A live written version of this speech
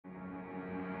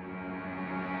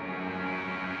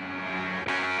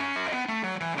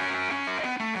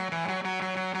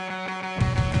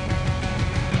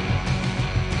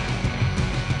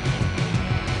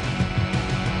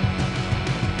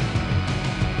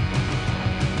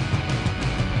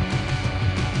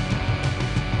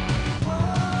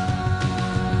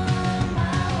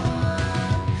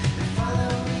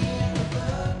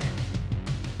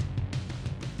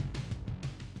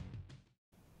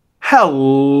Hello,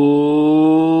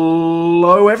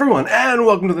 everyone, and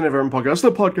welcome to the Never Open Podcast,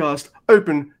 the podcast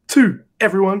open to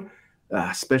everyone,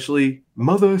 especially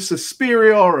Mother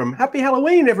Suspiriorum. Happy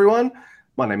Halloween, everyone.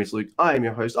 My name is Luke. I am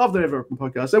your host of the Never Open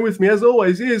Podcast, and with me, as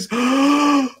always, is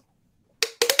Mr.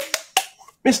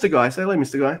 Guy. Say hello,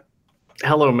 Mr. Guy.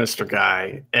 Hello, Mr.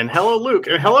 Guy, and hello, Luke,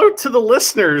 and hello to the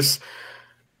listeners.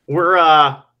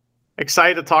 We're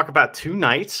excited to talk about 2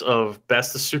 nights of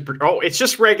Best of Super. Oh, it's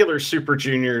just regular Super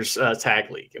Juniors Tag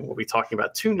League, and we'll be talking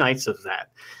about 2 nights of that.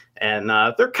 And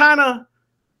they're kind of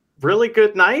really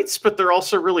good nights, but they're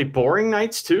also really boring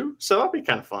nights too. So that'll be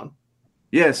kind of fun.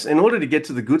 Yes, in order to get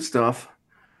to the good stuff,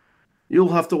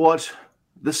 you'll have to watch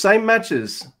the same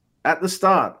matches at the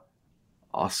start.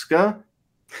 Oscar,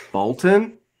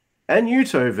 Bolton, and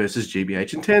Yuto versus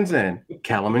GBH and Tenzan.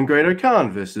 Callum and Grado Khan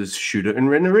versus Shooter and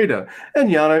Ren Narita. And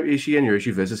Yano, Ishii, and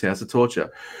Yoshi versus House of Torture.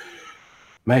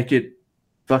 Make it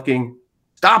fucking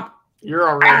stop. You're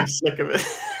already sick of it.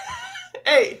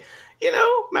 Hey,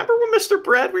 remember when Mr.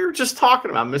 Bread, we were just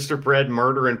talking about Mr. Bread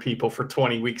murdering people for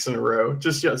 20 weeks in a row.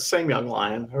 Just same young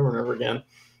lion over and over again.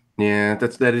 Yeah,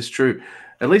 that is true.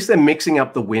 At least they're mixing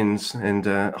up the wins, and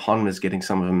Honma's getting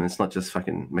some of them. It's not just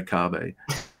fucking Makabe.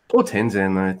 Or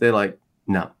Tenzan, though. They're like,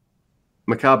 no.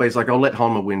 Makabe's like, I'll let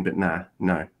Honma win, but no,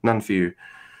 none for you.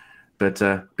 But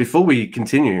before we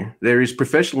continue, there is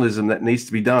professionalism that needs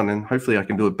to be done, and hopefully I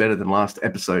can do it better than last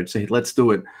episode. So let's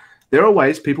do it. There are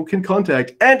ways people can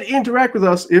contact and interact with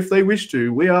us if they wish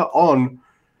to. We are on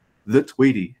the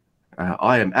Tweety.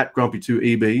 I am at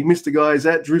Grumpy2EB. Mr. Guy is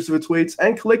at Drusifer Tweets,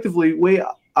 and collectively we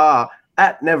are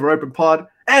at Never Open Pod.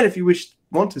 And if you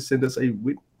want to send us a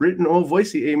written or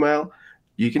voicey email,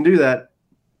 you can do that.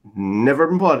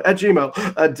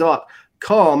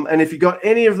 neveropenpod@gmail.com. And if you got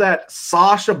any of that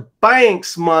Sasha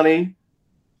Banks money,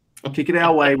 kick it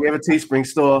our way. We have a Teespring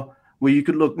store where you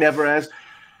could look never as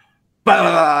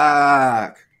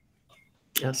back.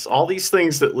 Yes, all these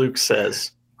things that Luke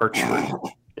says are true,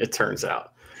 it turns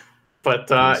out. But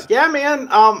yeah, man,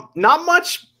 not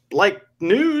much like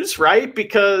news, right?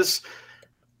 Because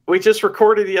we just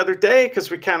recorded the other day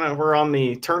because we're on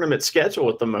the tournament schedule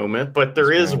at the moment. But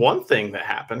there is one thing that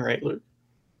happened, right, Luke?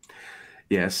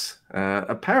 Yes.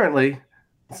 Apparently,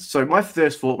 so my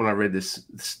first thought when I read this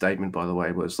statement, by the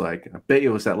way, was like, I bet you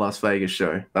it was that Las Vegas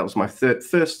show. That was my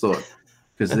first thought,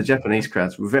 because the Japanese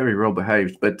crowds were very well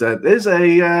behaved. But there's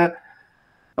a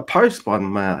post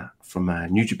from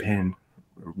New Japan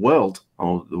World,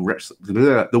 or the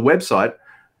website.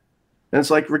 And it's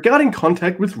like, regarding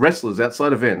contact with wrestlers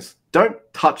outside events, don't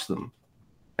touch them.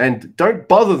 And don't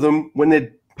bother them when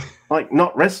they're like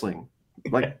not wrestling.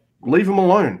 Like, leave them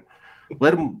alone.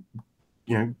 Let them,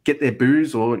 get their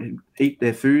booze or eat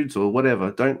their foods or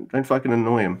whatever. Don't fucking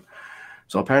annoy them.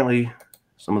 So apparently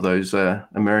some of those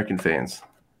American fans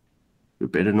were a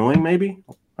bit annoying, maybe?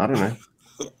 I don't know.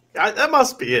 That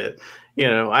must be it.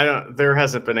 There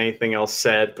hasn't been anything else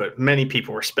said, but many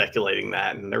people were speculating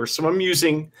that. And there were some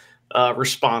amusing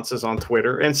responses on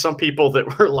Twitter, and some people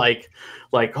that were like,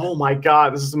 oh my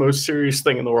God, this is the most serious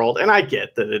thing in the world. And I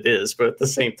get that it is, but at the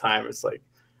same time, it's like,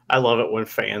 I love it when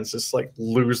fans just like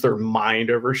lose their mind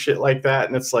over shit like that.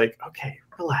 And it's like, okay,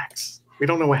 relax. We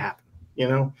don't know what happened,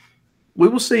 We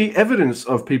will see evidence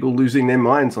of people losing their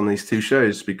minds on these 2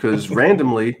 shows, because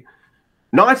randomly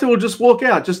Naito will just walk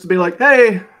out just to be like,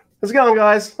 hey, how's it going,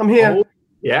 guys? I'm here. Oh,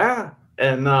 yeah.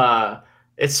 And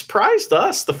it surprised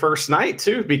us the first night,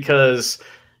 too, because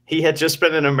he had just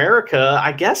been in America,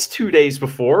 I guess, 2 days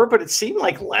before, but it seemed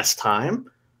like less time,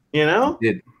 It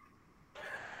did.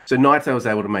 So Naito was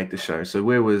able to make the show. So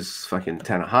where was fucking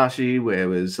Tanahashi? Where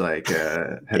was like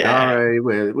Hidare?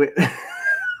 Where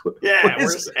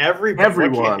where's everybody?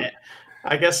 Everyone.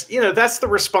 I guess, that's the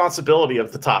responsibility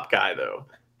of the top guy, though.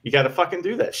 You got to fucking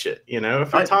do that shit. If you're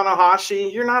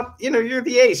Tanahashi, you're not, you're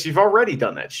the ace. You've already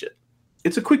done that shit.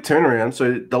 It's a quick turnaround.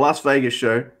 So the Las Vegas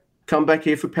show, come back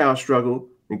here for Power Struggle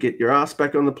and get your ass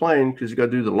back on the plane, because you got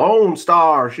to do the Lone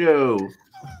Star show.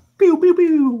 Pew, pew,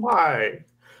 pew. Why?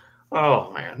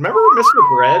 Oh, man. Remember when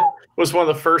Mr. Bread was one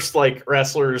of the first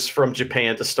wrestlers from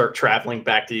Japan to start traveling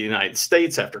back to the United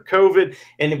States after COVID?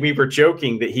 And we were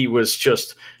joking that he was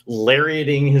just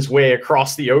lariating his way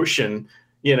across the ocean,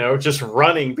 just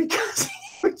running, because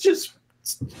he was just,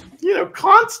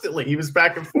 constantly he was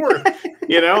back and forth.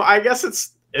 I guess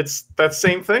it's that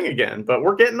same thing again. But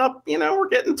we're getting up, we're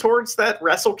getting towards that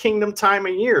Wrestle Kingdom time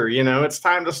of year. It's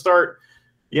time to start,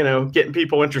 getting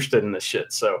people interested in this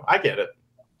shit. So I get it.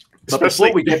 But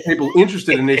before we get people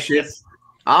interested in this shit,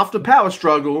 after Power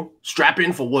Struggle, strap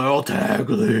in for World Tag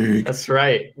League. That's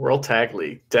right. World Tag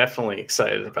League. Definitely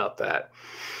excited about that.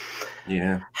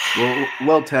 Yeah. Well,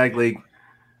 World Tag League.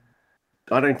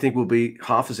 I don't think will be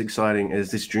half as exciting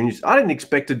as this junior. I didn't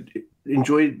expect to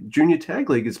enjoy Junior Tag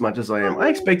League as much as I am. I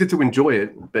expected to enjoy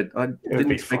it, but I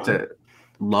didn't expect to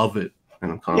love it.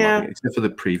 And I'm kind of loving it, except for the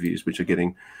previews, which are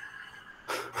getting.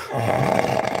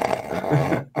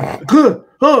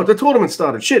 Oh, the tournament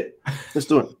started. Shit, let's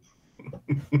do it.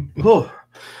 Oh.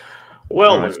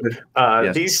 Well,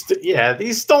 right, these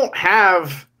don't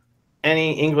have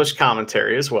any English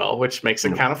commentary as well, which makes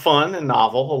it kind of fun and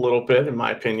novel a little bit, in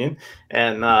my opinion.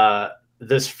 And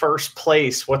this first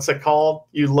place, what's it called?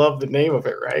 You love the name of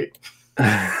it, right?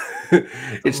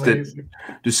 It's the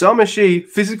Dusamashi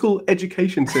Physical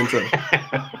Education Center.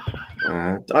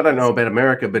 I don't know about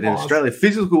America, but in Australia,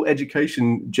 physical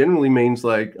education generally means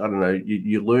like, I don't know,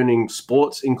 you're learning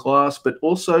sports in class, but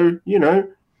also, you know,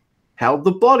 how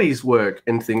the bodies work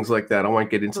and things like that. I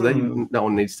won't get into that. No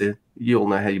one needs to. You all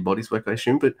know how your bodies work, I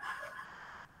assume. But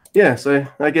yeah, so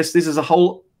I guess this is a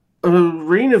whole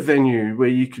arena venue where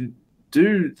you could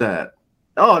do that.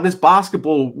 Oh, and there's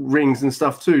basketball rings and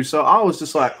stuff too. So I was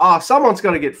just like, someone's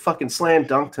got to get fucking slam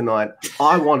dunk tonight.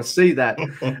 I want to see that.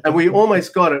 And we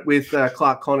almost got it with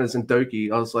Clark Connors and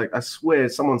Doki. I was like, I swear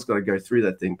someone's got to go through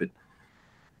that thing. But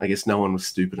I guess no one was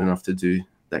stupid enough to do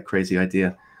that crazy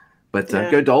idea. But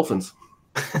go Dolphins.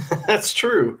 That's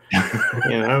true.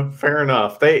 You know, fair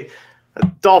enough.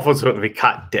 Dolphins wouldn't be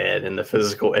caught dead in the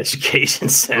physical education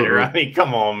center. I mean,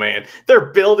 come on, man. They're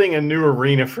building a new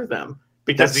arena for them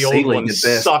because the old one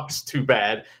sucks too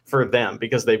bad for them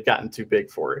because they've gotten too big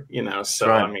for it. You know, so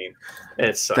right. I mean,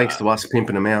 it's thanks to us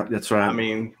pimping them out. That's right. I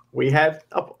mean, we had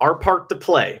our part to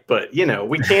play, but you know,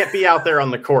 we can't be out there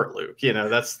on the court, Luke. You know,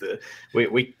 that's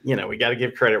we got to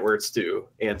give credit where it's due,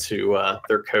 and to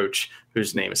their coach,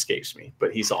 whose name escapes me,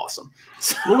 but he's awesome.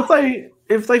 Well,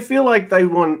 if they feel like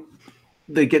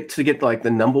they get like the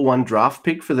 #1 draft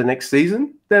pick for the next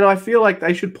season, then I feel like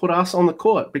they should put us on the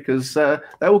court because they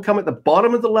will come at the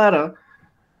bottom of the ladder.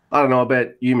 I don't know about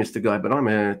you, Mr. Guy, but I'm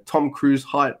a Tom Cruise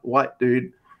height white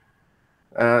dude.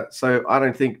 So I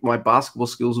don't think my basketball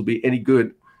skills will be any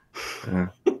good.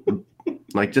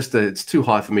 Like it's too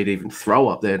high for me to even throw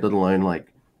up there, let alone like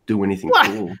do anything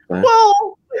cool.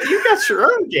 Well, you got your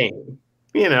own game.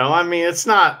 You know, I mean, it's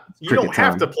not. You don't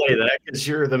have to play that because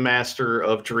you're the master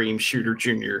of Dream Shooter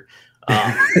Junior.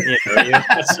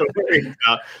 That's so very.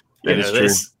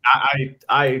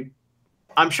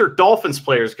 I'm sure Dolphins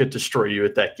players could destroy you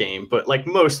at that game, but like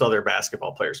most other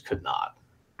basketball players could not.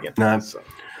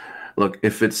 Look,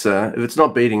 if it's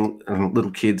not beating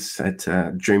little kids at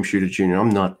Dream Shooter Junior, I'm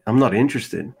not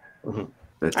interested.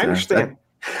 But, I understand.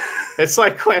 It's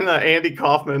like when Andy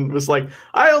Kaufman was like,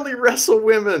 "I only wrestle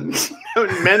women."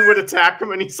 And men would attack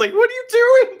him, and he's like, "What are you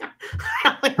doing?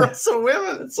 I only wrestle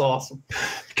women." It's awesome.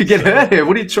 Could get hurt here.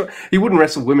 What do you try? He wouldn't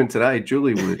wrestle women today.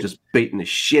 Julie would have just beaten the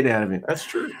shit out of him. That's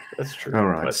true. That's true. All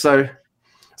right. So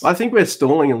I think we're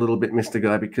stalling a little bit, Mr.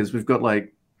 Guy, because we've got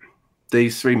like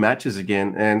these 3 matches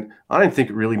again, and I don't think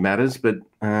it really matters. But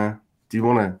do you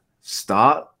want to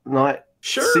start night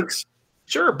 6?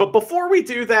 Sure, but before we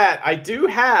do that, I do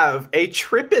have a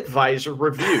TripAdvisor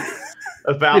review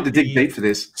about to dig deep for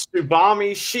this.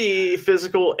 Tsubame Shi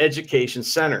Physical Education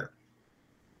Center.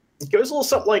 It goes a little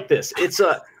something like this. It's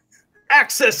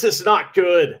access is not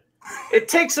good. It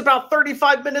takes about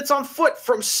 35 minutes on foot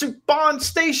from Suban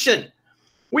Station.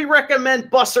 We recommend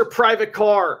bus or private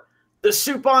car. The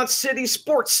Suban City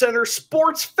Sports Center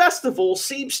Sports Festival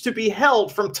seems to be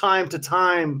held from time to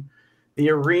time. The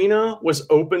arena was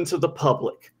open to the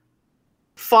public.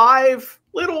 5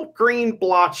 little green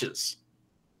blotches.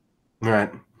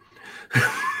 Right.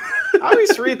 I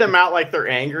always read them out like they're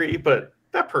angry, but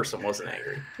that person wasn't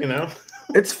angry, you know?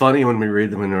 It's funny when we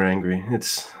read them when they're angry.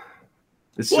 It's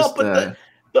just... But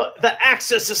the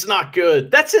access is not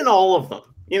good. That's in all of them.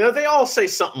 You know, they all say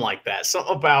something like that.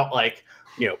 Something about like,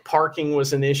 you know, parking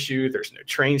was an issue. There's no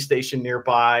train station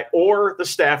nearby, or the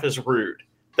staff is rude.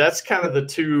 That's kind of the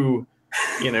 2...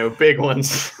 you know, big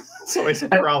ones. It's always a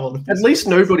problem. At least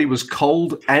nobody was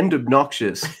cold and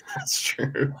obnoxious. That's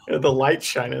true. The light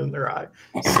shining in their eye.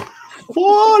 4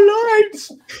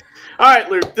 lights. All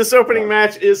right, Luke. This opening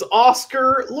match is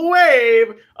Oscar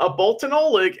Luave, Bolton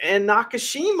Oleg, and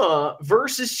Nakashima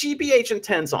versus GBH and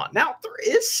Tenzan. Now, there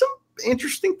is some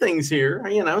interesting things here,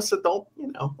 you know, so don't,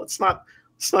 you know, let's not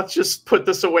just put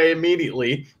this away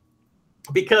immediately,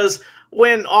 because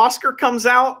when Oscar comes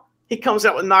out, he comes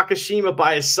out with Nakashima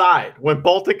by his side. When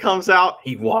Bolton comes out,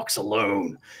 he walks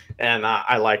alone. And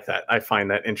I like that. I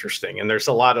find that interesting. And there's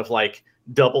a lot of like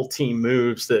double team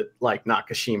moves that like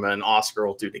Nakashima and Oscar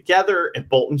will do together. And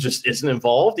Bolton just isn't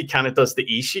involved. He kind of does the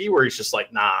Ishii where he's just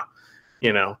like, nah,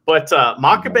 you know. But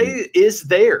Makabe is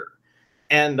there.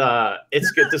 And it's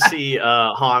good to see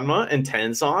Hanma and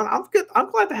Tenzan.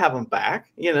 I'm glad to have him back,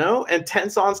 you know. And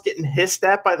Tenzan's getting hissed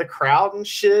at by the crowd and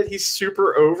shit. He's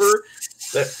super over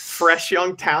that fresh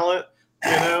young talent,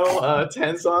 you know.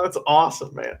 Tenzan, it's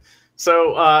awesome, man.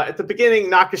 So at the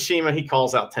beginning, Nakashima, he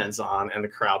calls out Tenzan, and the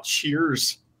crowd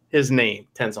cheers his name,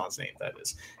 Tenzan's name, that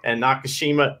is. And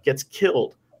Nakashima gets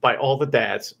killed by all the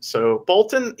dads. So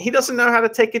Bolton, he doesn't know how to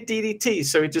take a DDT,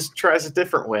 so he just tries a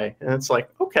different way. And it's like,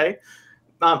 okay.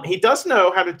 He does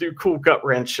know how to do cool gut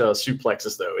wrench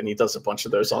suplexes, though, and he does a bunch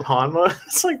of those on Hanma.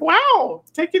 It's like, wow,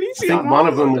 take it easy. I think one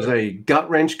of them was a gut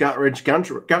wrench. I'm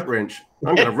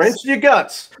going to wrench your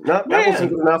guts. No, that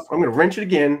wasn't good enough. I'm going to wrench it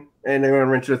again, and they're going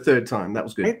to wrench it a third time. That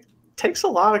was good. It takes a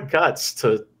lot of guts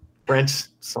to wrench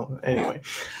something. Anyway,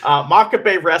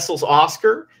 Makabe wrestles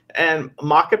Oscar, and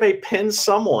Makabe pins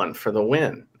someone for the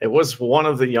win. It was one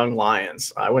of the young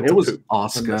lions. It was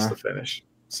Oscar. To finish.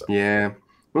 So. Yeah.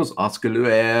 It was Oscar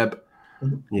Lueb.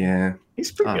 Yeah.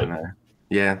 He's pretty good. Know.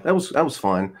 Yeah, that was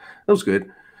fine. That was good.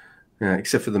 Yeah,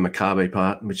 except for the Makabe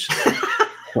part, which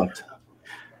fucked.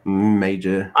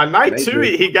 Major. On night 2,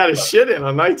 he got his shit in.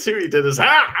 On night 2, he did his thing.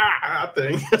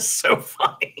 It's so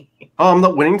funny. Oh, I'm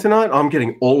not winning tonight? I'm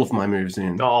getting all of my moves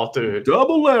in. Oh, dude.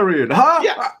 Double lariat. Ha!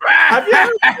 Yeah. Have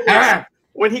you ever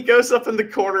when he goes up in the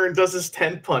corner and does his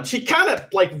 10 punch, he kind of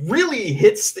like really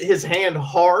hits his hand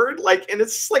hard, like, and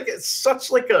it's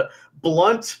such like a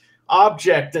blunt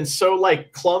object and so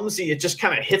like clumsy, it just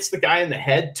kind of hits the guy in the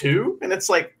head too, and it's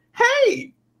like,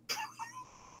 hey,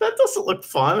 that doesn't look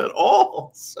fun at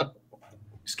all. So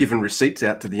just giving receipts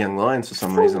out to the young lions for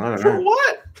some reason. I don't know for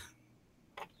what.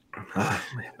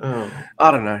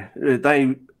 I don't know.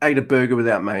 They ate a burger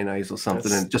without mayonnaise or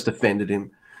something and just offended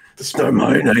him. There's no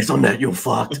mayonnaise on that, you're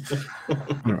fucked.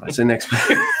 All right, so next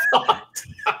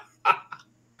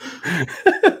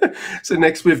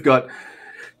we've got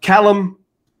Callum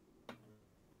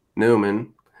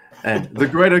Newman and the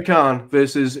Great Khan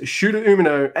versus Shooter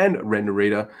Umino and Ren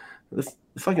Narita. The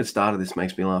fucking start of this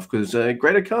makes me laugh because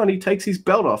Great Khan, he takes his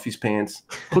belt off his pants,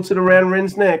 puts it around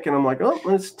Ren's neck, and I'm like, oh,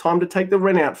 well, it's time to take the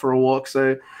Ren out for a walk.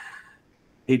 So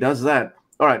he does that.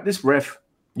 All right, this ref,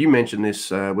 you mentioned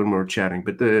this when we were chatting,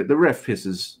 but the ref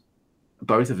pisses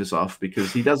both of us off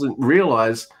because he doesn't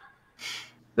realize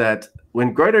that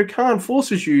when Great Khan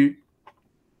forces you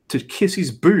to kiss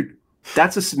his boot,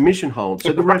 that's a submission hold.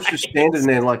 So the ref's just standing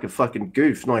there like a fucking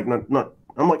goof. Like, not.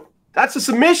 I'm like, that's a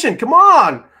submission. Come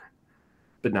on.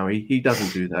 But no, he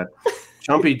doesn't do that.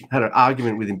 Chumpy had an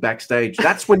argument with him backstage.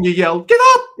 That's when you yell, get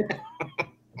up.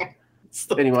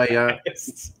 Anyway,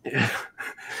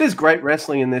 there's great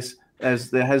wrestling in this, as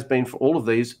there has been for all of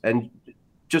these. And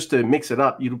just to mix it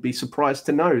up, you'll be surprised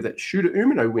to know that Shooter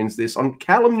Umino wins this on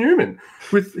Callum Newman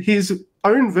with his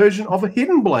own version of a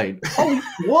hidden blade.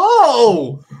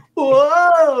 Oh,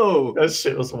 whoa. That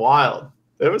shit was wild.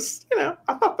 It was, I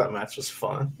thought that match was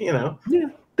fun, Yeah,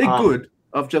 they're good.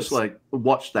 I've just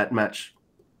watched that match.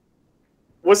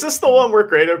 Was this the one where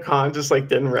Great Khan just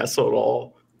didn't wrestle at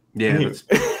all? Yeah.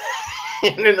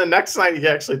 And then the next night he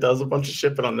actually does a bunch of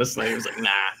shit, but on this night he was like,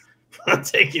 nah,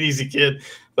 take it easy, kid.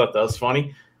 Thought that was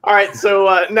funny. All right,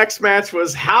 so next match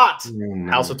was House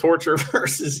of Torture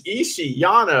versus Ishii,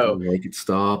 Yano. Make it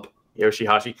stop.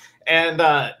 Yoshihashi. And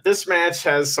this match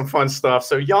has some fun stuff.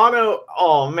 So Yano,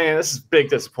 oh man, this is a big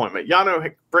disappointment.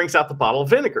 Yano brings out the bottle of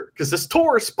vinegar because this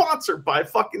tour is sponsored by a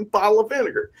fucking bottle of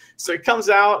vinegar. So he comes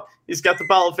out, he's got the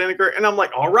bottle of vinegar, and I'm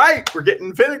like, all right, we're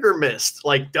getting vinegar mist.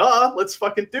 Like, duh, let's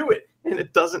fucking do it. And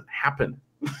it doesn't happen.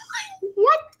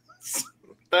 What?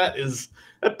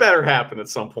 That better happen at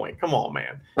some point. Come on,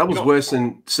 man. That was worse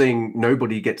than seeing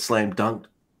nobody get slam dunked.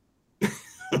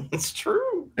 It's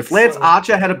true. If Lance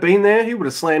Archer had been there, he would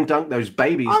have slam dunked those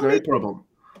babies, no problem.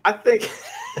 I think.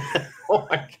 Oh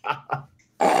my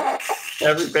god!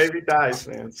 Every baby dies,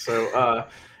 man. So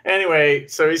anyway,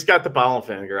 so he's got the bottle of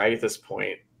vinegar right at this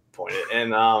point.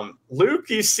 And Luke,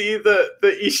 you see the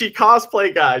Ishii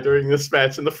cosplay guy during this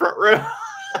match in the front row.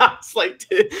 I was like,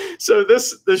 so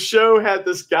the show had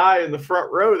this guy in the front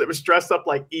row that was dressed up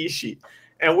like Ishii.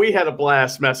 And we had a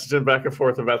blast messaging back and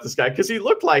forth about this guy because he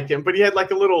looked like him, but he had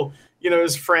like a little,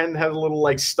 his friend had a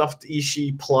little stuffed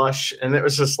Ishii plush, and it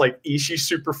was just like Ishii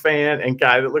super fan and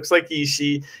guy that looks like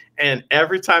Ishii. And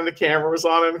every time the camera was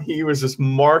on him, he was just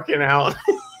marking out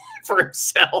for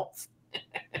himself.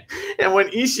 And when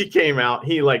Ishii came out,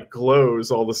 he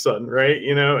glows all of a sudden, right?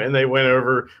 And they went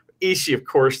over. Ishii, of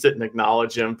course, didn't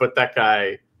acknowledge him, but that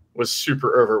guy was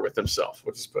super over with himself.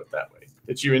 We'll just put it that way.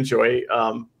 Did you enjoy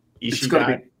Ishii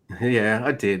guy? Yeah,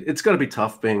 I did. It's got to be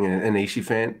tough being an Ishii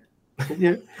fan.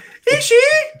 Yeah,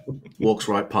 Ishii walks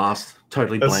right past,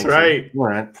 totally blank. That's right. All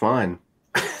right, fine.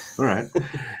 All right.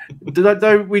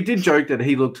 Though we did joke that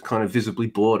he looked kind of visibly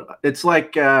bored. It's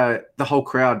like the whole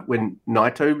crowd when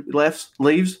Naito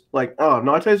leaves. Like, oh,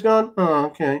 Naito's gone? Oh,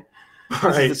 okay.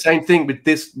 This is the same thing with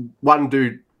this one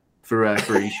dude for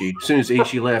Ishii. As soon as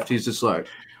Ishii left, he's just like,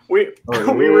 we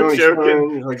were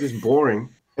joking. Like, just boring.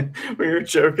 We were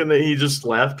joking that he just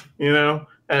left,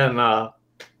 and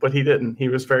but he didn't. He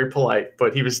was very polite,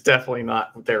 but he was definitely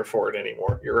not there for it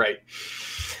anymore. You're right.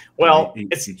 Well, he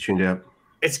tuned out.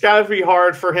 It's got to be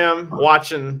hard for him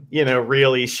watching,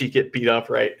 really she get beat up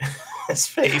right his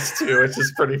face too, which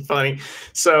is pretty funny.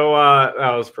 So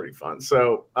that was pretty fun.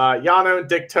 So Yano and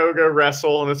Dick Togo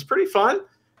wrestle, and it's pretty fun.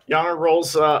 Yano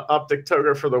rolls up Dick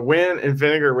Togo for the win, and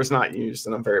vinegar was not used,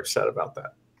 and I'm very upset about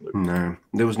that. No,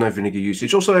 there was no vinegar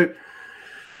usage. Also,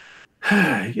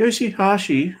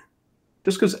 Yoshihashi,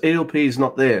 just because ALP is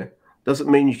not there, doesn't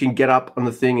mean you can get up on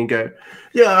the thing and go,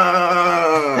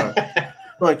 yeah,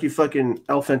 like you fucking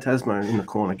El Phantasmo in the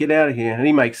corner. Get out of here. And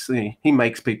he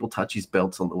makes people touch his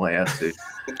belts on the way out too.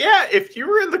 Yeah, if you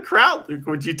were in the crowd,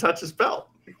 would you touch his belt?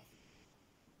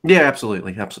 Yeah,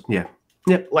 absolutely. Yeah.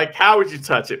 Yep. Like, how would you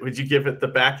touch it? Would you give it the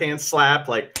backhand slap,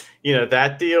 like,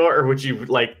 that deal? Or would you,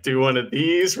 like, do one of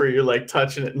these where you're, like,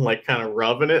 touching it and, like, kind of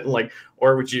rubbing it? And, like,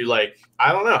 or would you, like,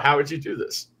 I don't know. How would you do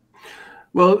this?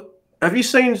 Well, have you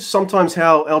seen sometimes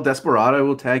how El Desperado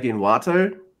will tag in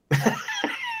Wato?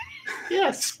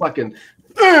 Yes. Fucking.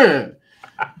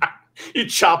 You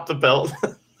chop the belt.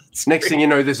 Next thing you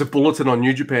know, there's a bulletin on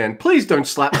New Japan. Please don't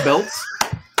slap belts.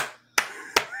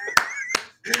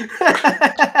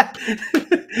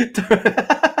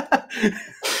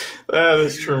 That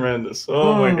is tremendous.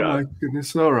 Oh my god! My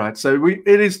goodness! All right, so it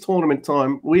is tournament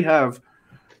time. We have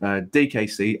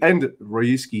DKC and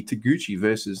Ryusuke Taguchi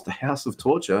versus the House of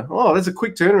Torture. Oh, there's a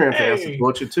quick turnaround for House of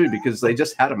Torture too, because they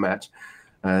just had a match.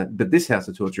 But this House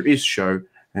of Torture is Sho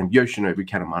and Yoshinobu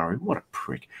Kanemaru. What a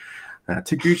prick!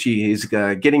 Taguchi is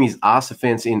getting his ass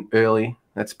offense in early.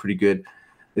 That's pretty good.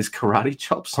 There's karate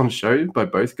chops on Sho by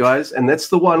both guys, and that's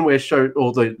the one where Sho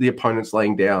or the opponent's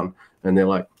laying down, and they're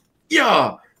like,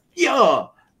 yeah. I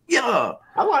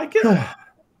like it.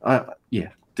 Yeah,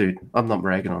 dude, I'm not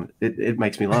bragging on it. It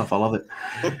makes me laugh. I love it.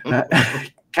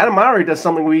 Kanemaru does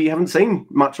something we haven't seen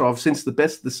much of since the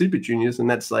best of the Super Juniors, and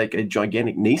that's like a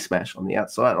gigantic knee smash on the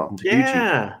outside on Taguchi.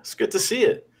 Yeah, it's good to see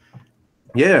it.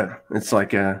 Yeah, it's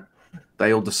like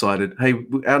they all decided, hey,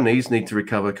 our knees need to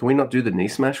recover. Can we not do the knee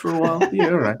smash for a while? Yeah,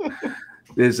 all right.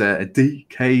 There's a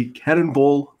DK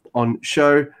cannonball on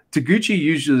Sho. Taguchi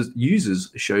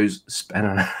uses Sho's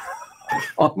spanner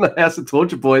on the House of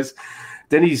Torture boys.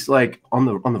 Then he's like on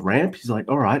the ramp. He's like,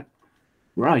 all right,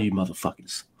 where are you,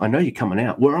 motherfuckers? I know you're coming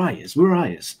out. Where are you?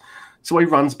 So he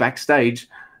runs backstage,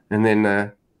 and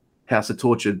then House of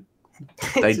Torture,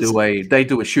 they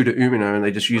do a shooter umino, and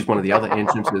they just use one of the other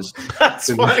entrances.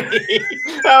 That's funny.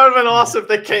 That would have been awesome if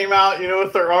they came out,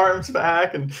 with their arms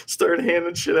back and started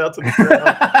handing shit out to the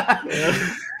crowd.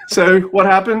 Yeah. So what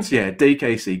happens? Yeah,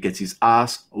 DKC gets his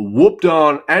ass whooped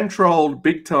on and trolled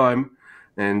big time,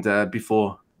 and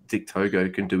before Dick Togo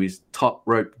can do his top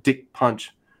rope dick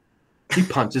punch, he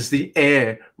punches the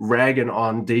air, ragging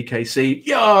on DKC.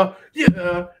 Yeah.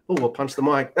 Oh, I punched the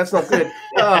mic. That's not good.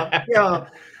 Yeah.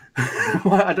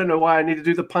 I don't know why I need to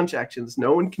do the punch actions.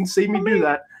 No one can see me do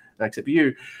that except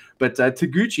you. But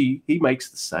Taguchi, he makes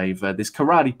the save. There's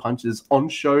karate punches on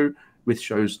Sho with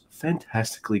Sho's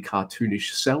fantastically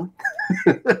cartoonish selling.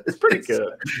 It's pretty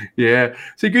good. Yeah.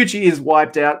 Taguchi is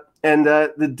wiped out, and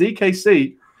the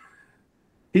DKC,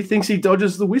 he thinks he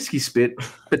dodges the whiskey spit,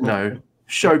 but no.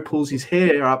 Sho pulls his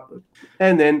hair up,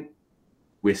 and then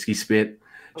whiskey spit,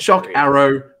 shock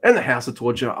arrow, and the House of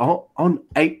Torture on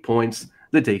 8 points.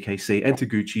 The DKC and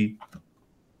Taguchi,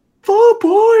 4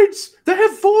 points. They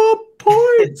have 4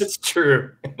 points. It's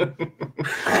true.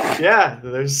 Yeah,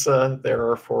 there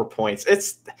are 4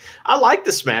 points. I like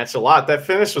this match a lot. That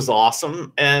finish was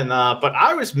awesome, and but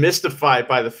I was mystified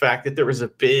by the fact that there was a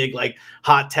big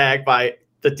hot tag by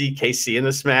the DKC in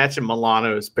this match, and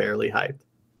Milano is barely hyped.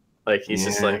 Like he's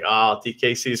just like, oh,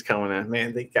 DKC's coming in.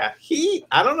 Man, they got heat.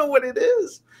 I don't know what it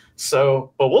is.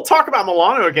 So, but we'll talk about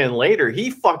Milano again later. He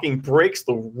fucking breaks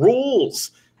the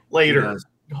rules later.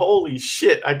 Holy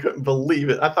shit. I couldn't believe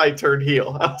it. I thought he turned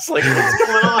heel. I was like, what's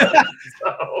going on?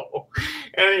 So,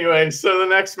 anyway, so the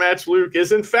next match, Luke,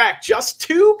 is in fact just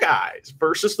 2 guys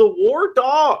versus the War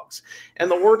Dogs. And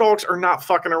the War Dogs are not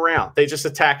fucking around. They just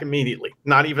attack immediately.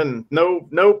 Not even,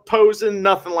 no posing,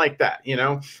 nothing like that,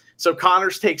 So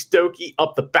Connors takes Doki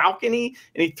up the balcony,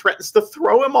 and he threatens to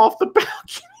throw him off the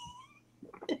balcony.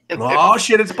 Oh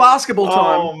shit, it's basketball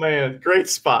time. Oh man, great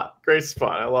spot.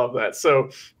 I love that. So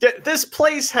this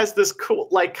place has this cool,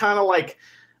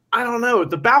 I don't know.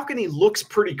 The balcony looks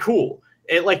pretty cool.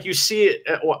 It like you see it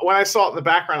when I saw it in the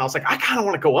background. I was like, I kind of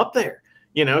want to go up there,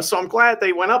 you know. So I'm glad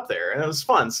they went up there, and it was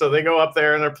fun. So they go up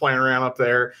there and they're playing around up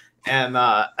there, and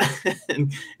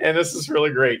and this is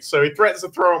really great. So he threatens to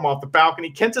throw him off the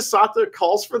balcony. Kenta Sato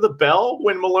calls for the bell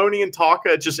when Maloney and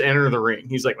Taka just enter the ring.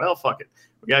 He's like, well, fuck it.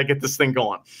 We got to get this thing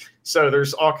going. So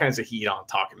there's all kinds of heat on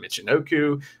Taka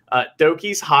Michinoku.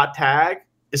 Doki's hot tag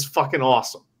is fucking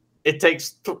awesome.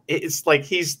 It's like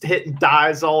he's hitting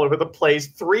dives all over the place.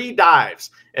 3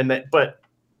 dives. But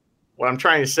what I'm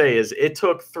trying to say is it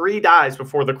took 3 dives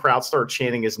before the crowd started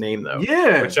chanting his name, though.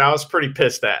 Yeah. Which I was pretty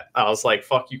pissed at. I was like,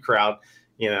 fuck you, crowd.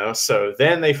 You know, so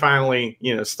then they finally,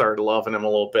 you know, started loving him a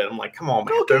little bit. I'm like, come on,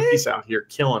 man. Okay. Doki's out here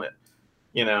killing it.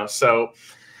 You know, so...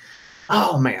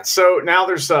 Oh, man. So now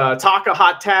there's Taka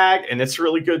hot tag, and it's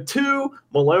really good, too.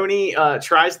 Maloney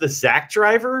tries the Zack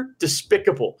driver.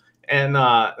 Despicable. And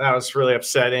that was really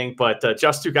upsetting. But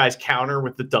Just Two Guys counter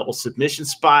with the double submission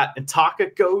spot. And Taka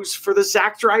goes for the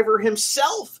Zack driver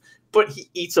himself. But he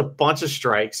eats a bunch of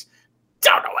strikes.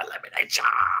 Don't know elimination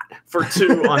for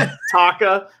 2 on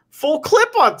Taka. Full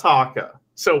clip on Taka.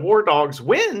 So War Dogs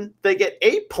win. They get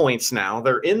 8 points now.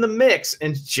 They're in the mix.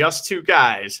 And Just Two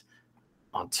Guys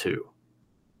on 2.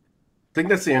 I think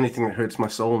that's the only thing that hurts my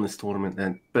soul in this tournament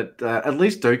then. But at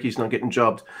least Doki's not getting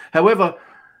jobbed. However,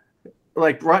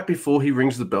 like right before he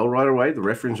rings the bell right away, the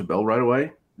ref rings the bell right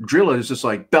away, Driller is just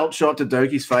like belt shot to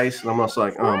Doki's face. And I'm just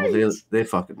like, oh, well,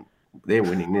 they're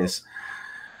winning this.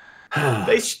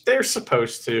 They're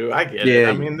supposed to. I get it.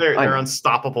 I mean, they're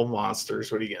unstoppable monsters.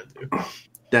 What are you going to do?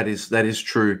 That is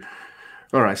true.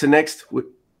 All right. So next,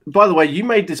 by the way, you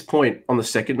made this point on the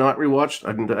second night we watched.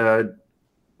 And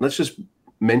let's just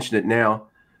mention it now.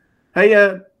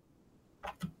 Hey,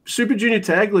 Super Junior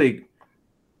Tag League,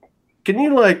 can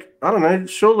you, like, I don't know,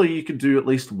 surely you could do at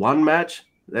least one match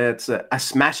that's a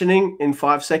smashing in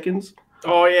 5 seconds?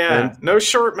 Oh, yeah. And no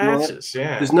short matches.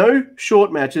 Yeah. There's no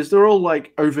short matches. They're all,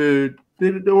 like, they're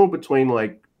all between,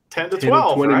 like, 10 to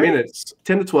 12, 20 right? minutes.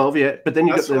 10 to 12, yeah. But then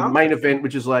you got the main event,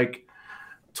 which is, like,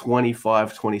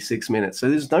 25, 26 minutes. So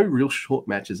there's no real short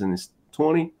matches in this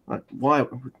 20. Like, why?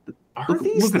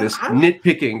 Look at us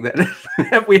nitpicking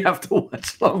that we have to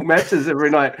watch long matches every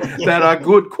night that are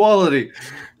good quality.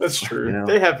 That's true. You know?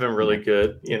 They have been really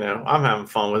good. You know, I'm having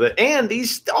fun with it. And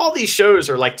all these shows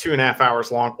are like 2.5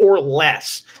 hours long or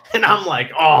less. And I'm like,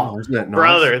 isn't that nice?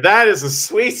 Brother, that is a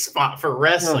sweet spot for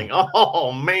wrestling. Yeah.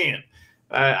 Oh, man.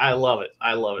 I love it.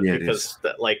 I love it because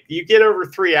like you get over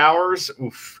 3 hours,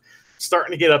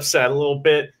 starting to get upset a little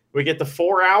bit. We get to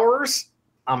 4 hours,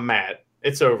 I'm mad.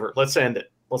 It's over. Let's end it.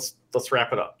 Let's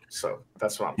wrap it up. So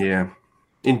that's what I'm thinking. Yeah,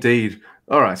 indeed.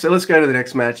 All right, so let's go to the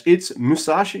next match. It's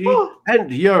Musashi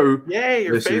and Yo. Yay,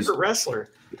 your favorite wrestler.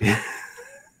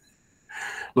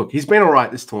 Look, he's been all right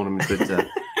this tournament, but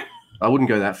I wouldn't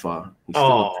go that far. He's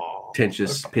still a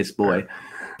pretentious piss boy.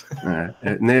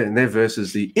 And they're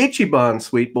versus the Ichiban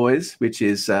Sweet Boys, which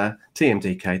is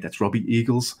TMDK. That's Robbie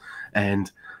Eagles and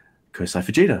Kosei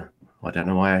Fujita. I don't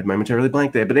know why I momentarily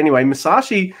blanked there. But anyway,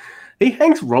 Musashi... he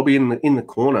hangs Robbie in the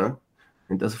corner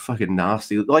and does a fucking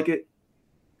nasty, like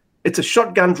it's a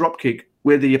shotgun drop kick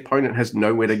where the opponent has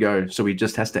nowhere to go, so he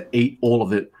just has to eat all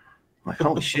of it. Like,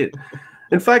 holy shit.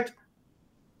 In fact,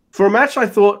 for a match I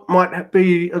thought might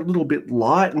be a little bit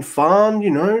light and fun,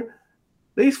 you know,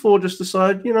 these 4 just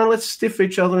decide, you know, let's stiff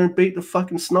each other and beat the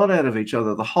fucking snot out of each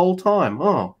other the whole time.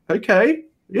 Oh, okay.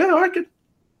 Yeah, I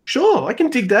can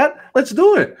dig that. Let's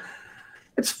do it.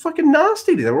 It's fucking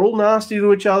nasty. They're all nasty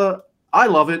to each other. I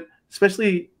love it,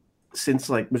 especially since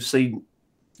like we've seen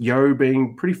Yo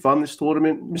being pretty fun this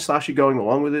tournament, Musashi going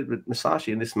along with it, but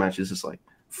Musashi in this match is just like,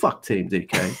 fuck Team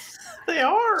DK. They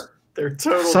are. They're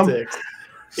total dicks.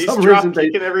 He's drop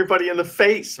kicking everybody in the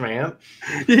face, man.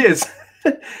 Yes.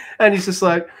 And he's just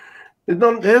like,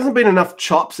 there hasn't been enough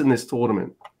chops in this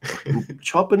tournament.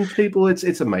 Chopping people,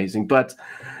 it's amazing, but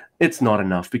it's not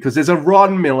enough because there's a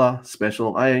Ron Miller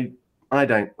special. I'm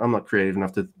not creative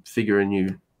enough to figure a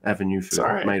new avenue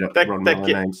for made up Ron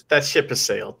Miller names. That ship has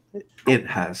sailed. It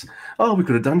has. Oh, we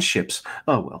could have done ships.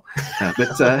 Oh, well.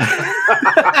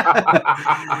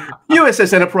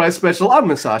 USS Enterprise special on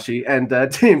Musashi and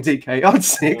TMDK on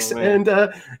 6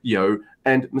 and Yo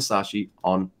and Musashi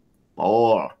on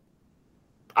 4.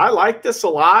 I like this a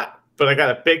lot, but I got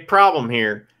a big problem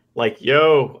here.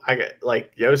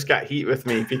 Yo's got heat with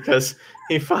me because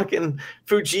he fucking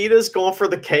Fujita's going for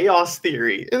the chaos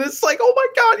theory. And it's like, oh my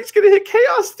God, he's going to hit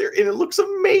chaos theory. And it looks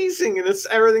amazing. And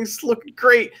everything's looking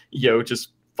great. Yo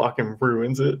just fucking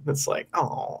ruins it. It's like,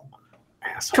 oh,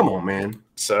 asshole. Come on, man.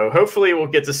 So hopefully we'll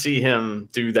get to see him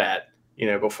do that, you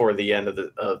know, before the end of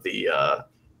the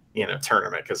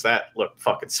tournament, because that looked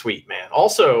fucking sweet, man.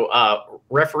 Also,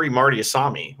 referee Marty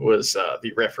Asami was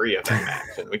the referee of that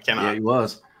match, and we cannot. Yeah, he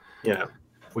was.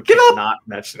 We cannot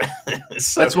mention it.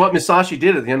 So, that's what Musashi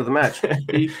did at the end of the match.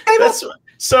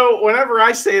 So whenever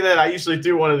I say that, I usually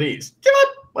do one of these. Give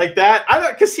up like that. I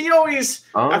don't, because he always.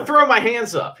 I throw my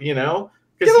hands up,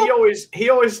 because he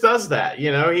always does that.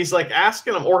 He's like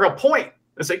asking him, or he'll point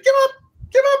and say, "Give up,"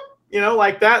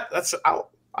 like that. That's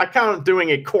I kind of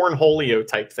doing a cornholio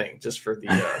type thing just for the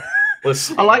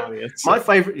listening audience. My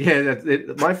favorite. Yeah,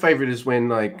 my favorite is when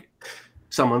like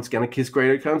someone's gonna kiss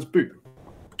Grado Khan's boot.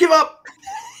 Give up.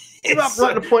 Give up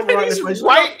right in the point right in their face.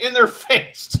 Right in their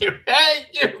face, too. Hey,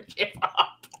 you give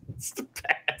up. It's the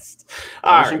best.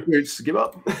 All right. Boots, give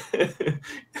up.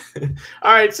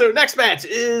 All right, so next match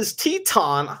is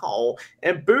Teton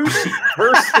and Bushi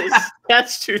versus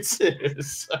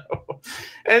Catch-22.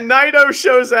 And Naito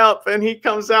shows up, and he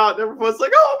comes out, and everyone's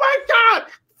like, oh my God,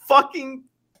 fucking.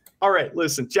 All right,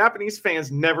 listen, Japanese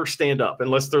fans never stand up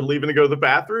unless they're leaving to go to the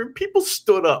bathroom. People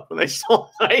stood up when they saw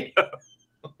Naito.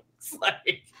 It's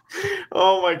like,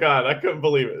 oh my God, I couldn't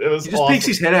believe it. It was He just peeks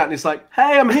his head out and he's like,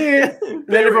 hey, I'm here. And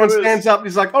then everyone stands up and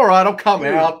he's like, all right, I'll come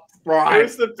out. Right. It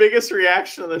was the biggest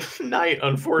reaction of the night,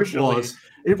 unfortunately.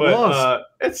 It was.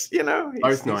 It's, he's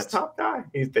a top guy.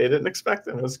 They didn't expect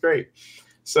him. It was great.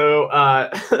 So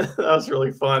that was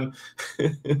really fun.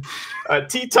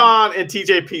 Teton and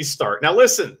TJP start. Now,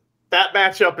 listen, that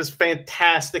matchup is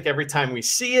fantastic every time we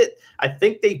see it. I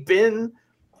think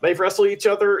they've wrestled each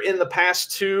other in the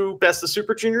past two Best of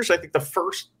Super Juniors. I think the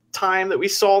first time that we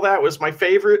saw that was my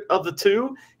favorite of the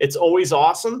two. It's always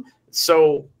awesome.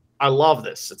 So I love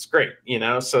this. It's great,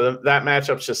 so that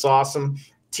matchup's just awesome.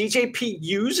 TJP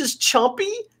uses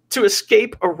Chumpy to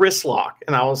escape a wrist lock.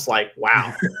 And I was like,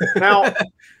 wow. Now,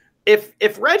 if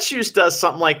Red Shoes does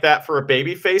something like that for a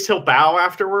babyface, he'll bow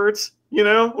afterwards,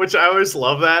 which I always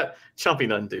love that. Chumpy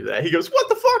doesn't do that. He goes, what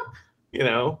the fuck?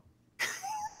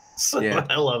 So yeah.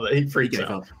 I love that. He freaks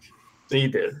out. He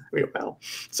did.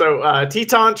 So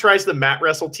Teton tries to mat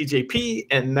wrestle TJP,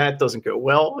 and that doesn't go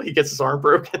well. He gets his arm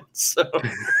broken. So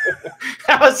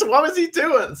what was he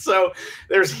doing? So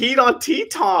there's heat on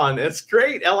Teton. It's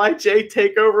great. LIJ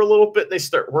take over a little bit, and they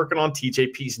start working on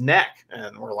TJP's neck.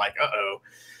 And we're like, uh-oh.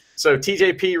 So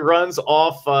TJP runs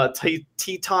off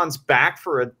Teton's back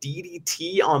for a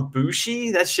DDT on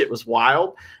Bushi. That shit was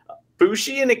wild.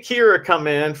 Bushi and Akira come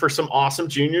in for some awesome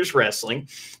juniors wrestling.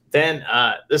 Then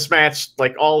this match,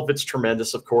 like all of it's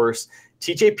tremendous, of course.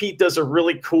 TJP does a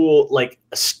really cool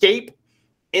escape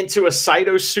into a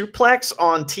Saito suplex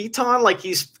on Teton. Like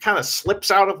he's kind of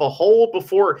slips out of a hole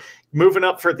before moving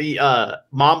up for the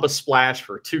Mamba Splash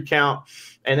for a 2 count.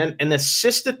 And then an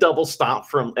assisted double stomp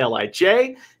from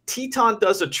LIJ. Teton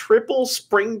does a triple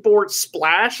springboard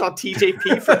splash on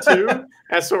TJP for 2.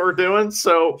 That's what we're doing.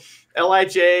 So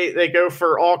LIJ, they go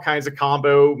for all kinds of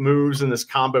combo moves in this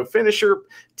combo finisher.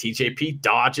 TJP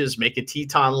dodges, making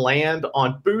Teton land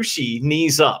on Bushi,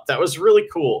 knees up. That was really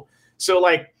cool. So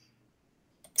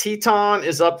Teton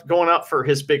is going up for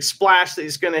his big splash that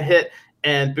he's going to hit,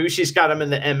 and Bushi's got him in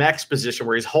the MX position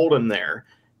where he's holding there.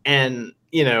 And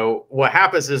what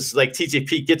happens is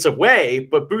TJP gets away,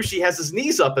 but Bushi has his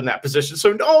knees up in that position.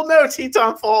 So, oh no,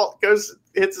 Teton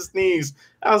hits his knees.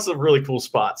 That was a really cool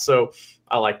spot. So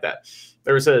I like that.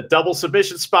 There was a double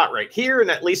submission spot right here, and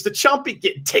at least the Chumpy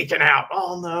getting taken out.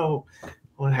 Oh no.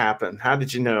 What happened? How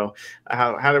did you know?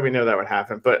 How did we know that would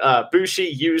happen? But Bushi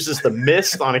uses the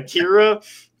mist on Akira,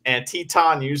 and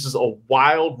Teton uses a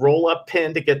wild roll-up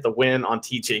pin to get the win on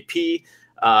TJP.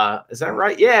 Is that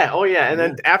right? Yeah. Oh yeah. And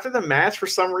then after the match, for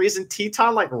some reason,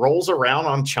 Teton rolls around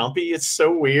on Chumpy. It's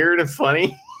so weird and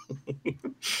funny. and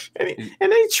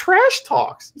then he trash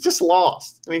talks. He just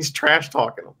lost, and he's trash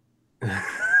talking him.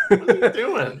 What are you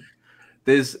doing?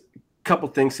 There's a couple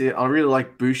things here. I really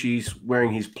like Bushi's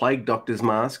wearing his Plague Doctor's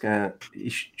mask. He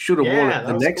should have worn it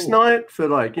the next night for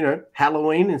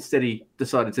Halloween. Instead, he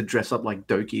decided to dress up like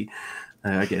Doki.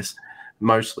 I guess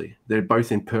mostly they're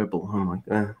both in purple. I'm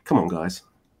like, come on, guys.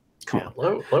 Come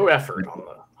on. Low effort on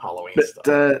the Halloween stuff.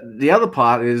 The other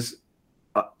part is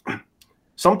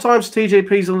sometimes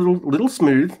TJP's a little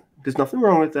smooth. There's nothing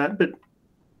wrong with that, but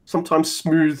sometimes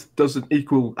smooth doesn't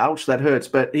equal ouch, that hurts.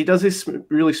 But he does this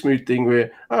really smooth thing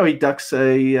where he ducks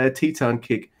a Teton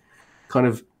kick, kind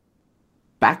of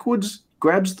backwards,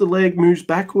 grabs the leg, moves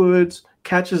backwards,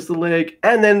 catches the leg,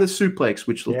 and then the suplex,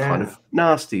 which looked kind of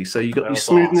nasty. So you got your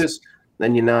smoothness,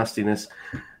 then your nastiness.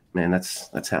 Man,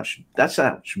 that's how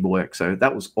it should work. So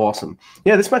that was awesome.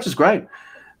 Yeah, this match is great.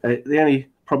 The only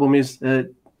problem is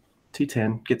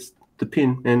Teton gets the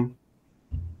pin, and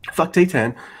fuck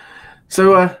Teton.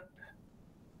 So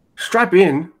strap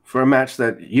in for a match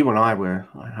that you and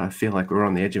I feel like we're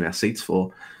on the edge of our seats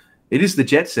for. It is the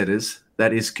Jet Setters.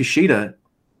 That is Kushida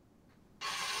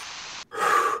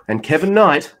and Kevin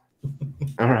Knight.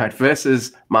 All right,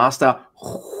 versus Master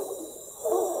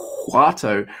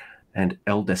Wato and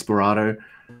El Desperado.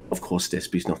 Of course,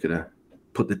 Despy's not going to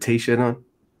put the T-shirt on.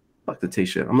 Fuck the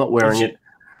T-shirt. I'm not wearing it.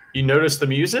 You notice the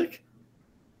music?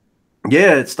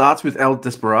 Yeah, it starts with El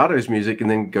Desperado's music and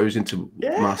then goes into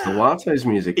Master Wato's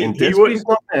music. And Despy's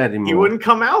not bad anymore. He wouldn't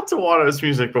come out to Wato's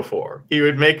music before. He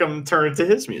would make him turn it to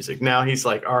his music. Now he's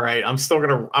like, all right, I'm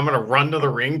gonna run to the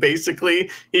ring, basically.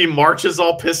 He marches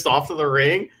all pissed off to the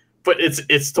ring, but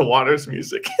it's to Wato's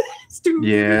music.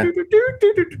 Yeah.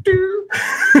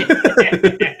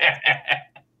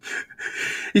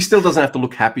 He still doesn't have to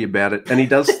look happy about it. And he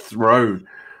does throw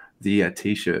the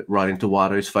T-shirt right into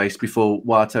Wato's face before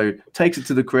Wato takes it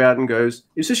to the crowd and goes,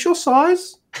 is this your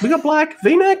size? We got black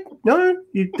V-neck? No?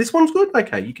 This one's good?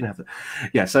 Okay, you can have it.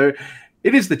 Yeah, so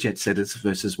it is the Jet Setters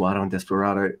versus Wato and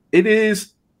Desperado. It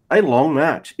is a long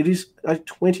match. It is a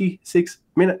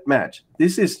 26-minute match.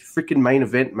 This is freaking main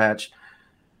event match.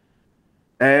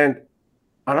 And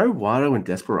I know Wato and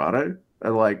Desperado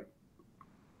are like,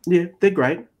 yeah, they're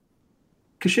great.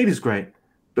 Kushida's great.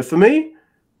 But for me,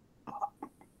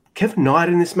 Kevin Knight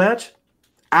in this match,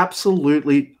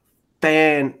 absolutely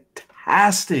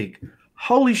fantastic.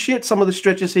 Holy shit, some of the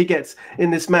stretches he gets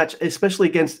in this match, especially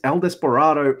against El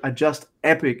Desperado, are just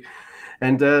epic.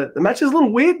 And the match is a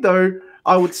little weird, though,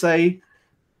 I would say.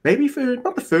 Maybe for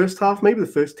not the first half, maybe the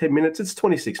first 10 minutes. It's a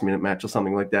 26-minute match or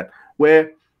something like that,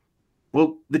 where,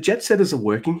 well, the Jet Setters are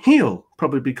working heel,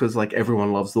 probably because, like,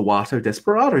 everyone loves the Wato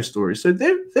Desperado story. So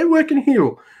they're working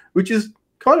heel, which is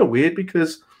kind of weird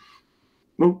because,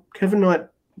 well, Kevin Knight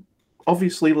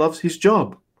obviously loves his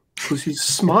job because he's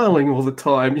smiling all the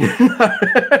time. You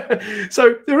know?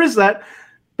 So there is that.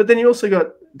 But then you also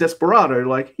got Desperado.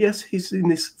 Like, yes, he's in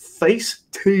this face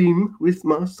team with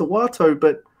Master Wato,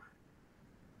 but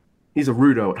he's a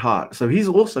rudo at heart. So he's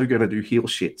also going to do heel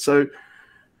shit. So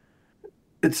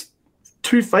it's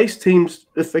two face teams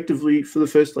effectively for the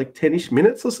first, like, 10-ish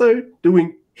minutes or so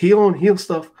doing heel on heel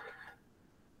stuff.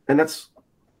 And that's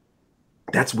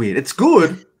weird. It's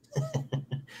good,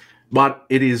 but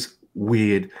it is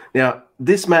weird. Now,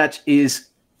 this match is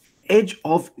edge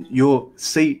of your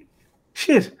seat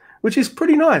shit, which is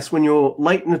pretty nice when you're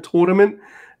late in a tournament.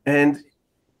 And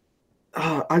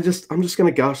I'm just going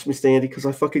to gush, Mr. Andy, because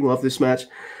I fucking love this match.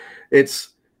 It's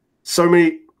so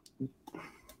many.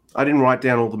 I didn't write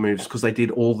down all the moves because they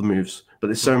did all the moves, but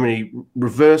there's so many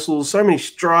reversals, so many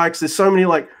strikes. There's so many,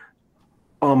 like,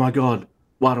 oh my God,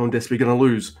 Wato and Despy going to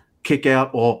lose. Kick out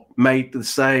or made the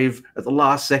save at the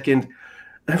last second,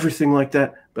 everything like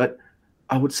that. But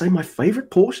I would say my favorite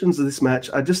portions of this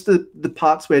match are just the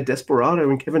parts where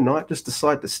Desperado and Kevin Knight just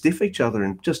decide to stiff each other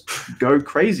and just go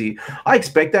crazy. I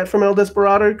expect that from El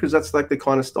Desperado because that's like the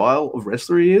kind of style of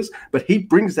wrestler he is, but he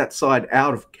brings that side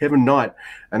out of Kevin Knight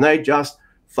and they just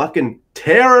fucking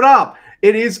tear it up.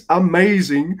 It is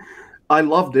amazing. I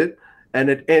loved it. And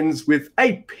it ends with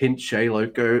a pinche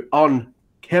loco on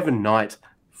Kevin Knight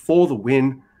for the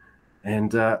win,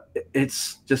 and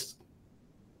it's just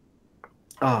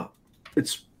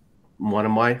it's one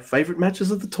of my favorite matches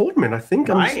of the tournament. I think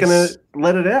nice. I'm just going to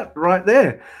let it out right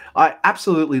there. I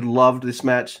absolutely loved this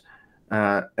match,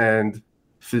 and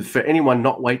for anyone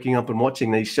not waking up and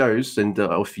watching these shows, and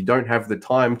if you don't have the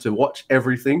time to watch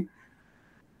everything,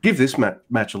 give this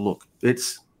match a look.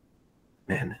 It's,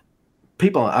 man,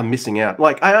 people are missing out.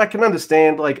 Like, I can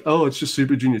understand, like, oh, it's just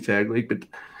Super Junior Tag League, but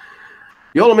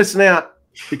y'all are missing out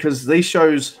because these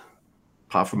shows,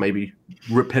 apart from maybe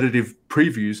repetitive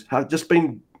previews, have just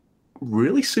been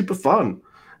really super fun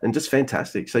and just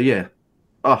fantastic. So, yeah.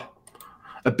 Oh,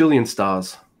 1 billion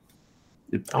stars.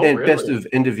 And really? Best of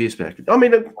end of year spec. I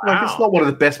mean, wow. Like, it's not one of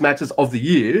the best matches of the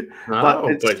year, but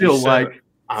it's still like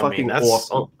fucking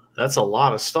awesome. That's a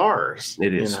lot of stars.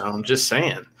 It is. You know, I'm just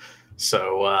saying.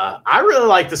 So I really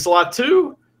like this a lot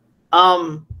too.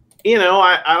 You know,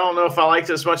 I don't know if I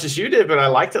liked it as much as you did, but I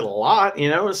liked it a lot.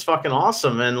 You know, it was fucking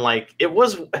awesome. And like, it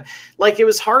was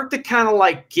hard to kind of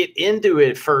like get into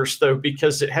it first though,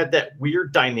 because it had that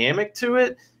weird dynamic to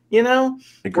it, you know,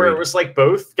 Agreed. Where it was like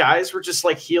both guys were just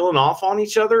like healing off on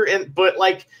each other. But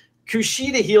like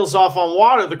Kushida heals off on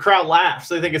Wato, the crowd laughs.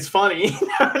 They think it's funny. You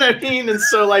know what I mean? And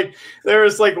so like, there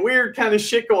was like weird kind of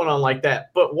shit going on like that.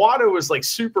 But Wato was like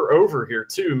super over here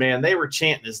too, man. They were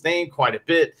chanting his name quite a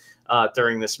bit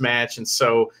during this match. And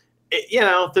so, you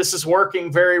know, this is working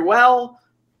very well.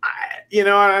 You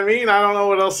know what I mean? I don't know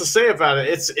what else to say about it.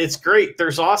 It's great.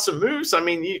 There's awesome moves. I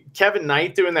mean, Kevin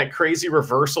Knight doing that crazy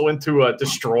reversal into a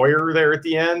destroyer there at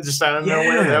the end, just out of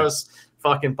nowhere. That was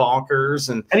fucking bonkers.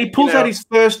 And he pulls out his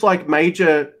first like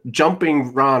major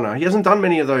jumping Rana. He hasn't done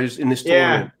many of those in this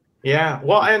tournament. Yeah.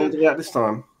 Well, he pulled it out this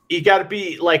time. You got to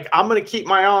be like, I'm going to keep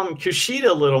my eye on Kushida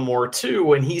a little more too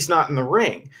when he's not in the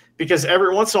ring, because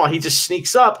every once in a while he just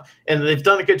sneaks up, and they've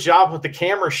done a good job with the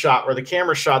camera shot where the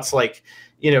camera shot's like,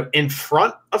 in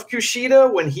front of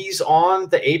Kushida when he's on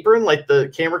the apron, like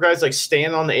the camera guy's like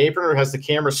standing on the apron or has the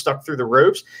camera stuck through the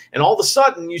ropes. And all of a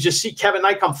sudden you just see Kevin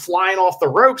Knight come flying off the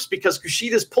ropes because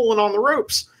Kushida's pulling on the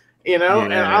ropes, and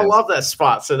I love that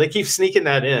spot. So they keep sneaking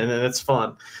that in, and it's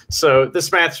fun. So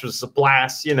this match was a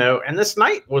blast, and this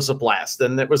night was a blast.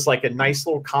 And it was like a nice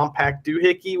little compact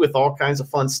doohickey with all kinds of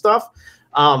fun stuff.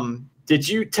 Did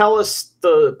you tell us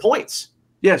the points?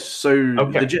 Yes, so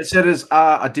the jet setters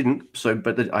I didn't,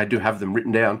 but I do have them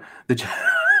written down.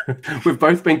 We've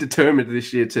both been determined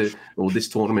this year this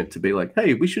tournament to be like,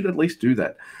 hey, we should at least do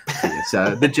that.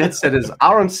 So the jet setters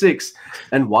are on 6,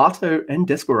 and Wato and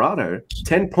Desperado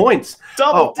 10 points,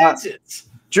 double digits.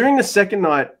 During the second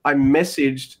night, I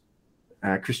messaged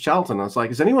Chris Charlton. I was like,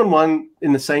 has anyone won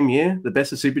in the same year the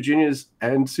Best of Super Juniors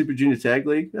and Super Junior Tag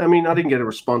League? I mean, I didn't get a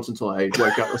response until I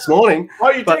woke up this morning.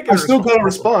 But I still got a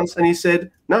response, and he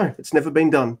said, no, it's never been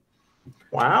done.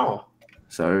 Wow.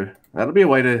 So that'll be a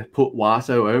way to put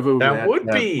Wato over. That would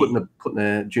be putting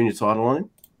the junior title on him.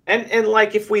 And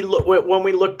like, if we look, when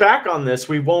we look back on this,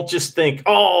 we won't just think,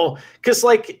 because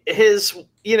like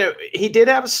he did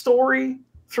have a story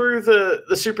through the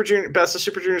Super Junior Best of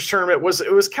Super Juniors tournament.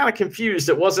 It was kind of confused.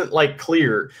 It wasn't like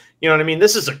clear. You know what I mean?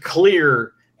 This is a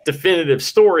clear, definitive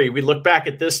story. We look back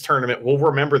at this tournament, we'll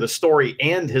remember the story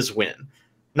and his win,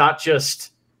 not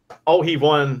just he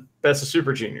won Best of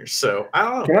Super Juniors. So I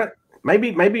don't know.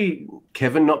 Maybe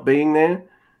Kevin not being there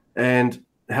and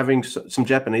having some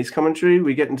Japanese commentary,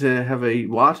 we get to have a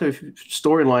Wato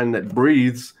storyline that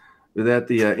breathes without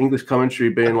the English commentary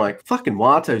being like, fucking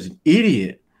Wato's an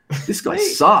idiot. This guy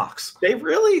sucks. They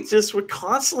really just would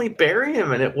constantly bury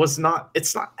him, and it's not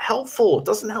helpful. It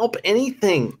doesn't help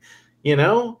anything,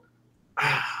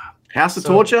 House of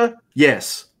Torture?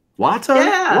 Yes. Wato?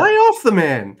 Yeah. Lay off the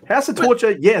man. House of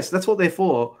Torture? Yes, that's what they're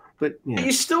for. But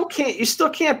you still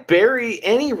can't bury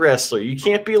any wrestler. You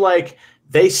can't be like,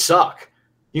 they suck.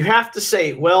 You have to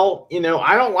say, well,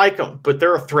 I don't like them, but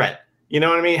they're a threat. You know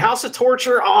what I mean? House of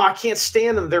Torture, I can't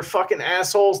stand them. They're fucking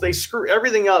assholes. They screw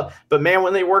everything up. But man,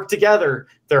 when they work together,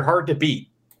 they're hard to beat.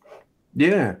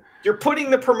 Yeah. You're putting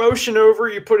the promotion over,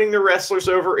 you're putting the wrestlers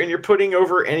over, and you're putting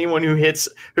over anyone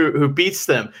who beats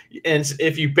them. And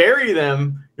if you bury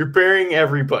them, you're burying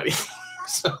everybody.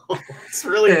 So it's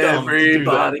really dumb.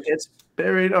 Everybody gets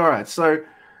buried. All right. So,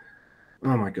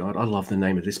 oh my God, I love the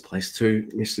name of this place too,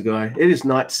 Mr. Guy. It is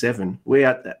Night 7. We're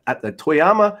at the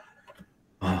Toyama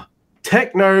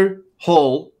Techno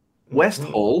Hall, West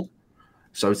Hall.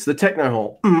 So it's the Techno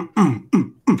Hall.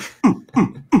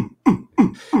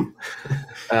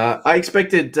 I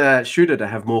expected Shooter to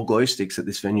have more glow sticks at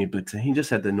this venue, but he just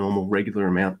had the normal, regular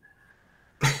amount.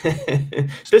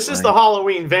 This is the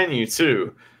Halloween venue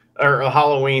too, or a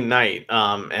Halloween night.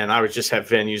 And I would just have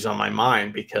venues on my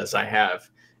mind because I have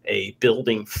a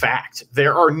building fact.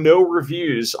 There are no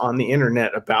reviews on the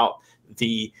internet about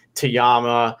the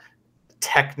Toyama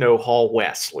Techno Hall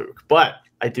West, Luke, but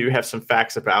I do have some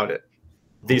facts about it.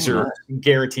 These are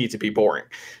guaranteed to be boring.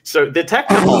 So the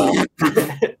Techno Hall,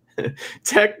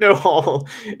 Techno Hall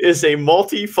is a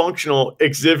multifunctional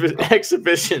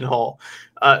exhibition hall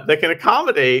that can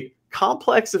accommodate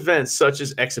complex events such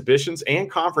as exhibitions and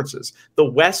conferences. The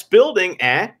West Building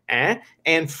and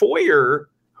foyer,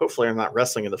 hopefully I'm not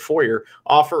wrestling in the foyer,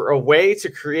 offer a way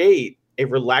to create a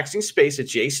relaxing space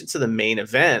adjacent to the main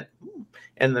event.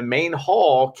 And the main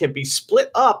hall can be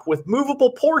split up with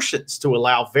movable portions to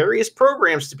allow various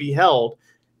programs to be held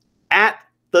at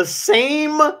the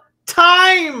same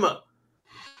time.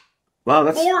 Wow,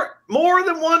 that's more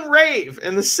than one rave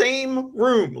in the same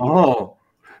room. Oh,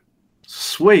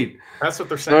 sweet. That's what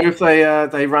they're saying. So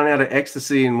if they run out of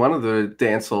ecstasy in one of the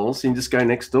dance halls, you can just go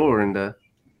next door and they'll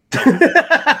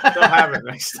have it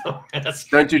next door.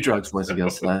 Don't do drugs, boys and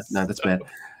girls. No, that's bad.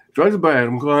 Drugs are bad,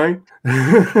 I'm going.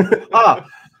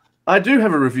 I do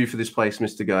have a review for this place,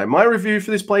 Mr. Guy. My review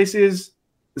for this place is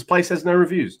this place has no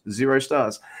reviews, 0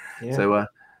 stars. Yeah. So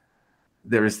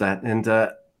there is that. And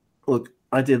look,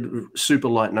 I did super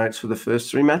light notes for the first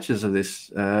 3 matches of this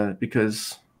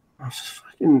because I was just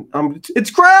fucking, it's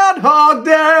Groundhog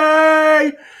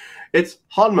Day! It's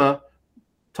Tomoaki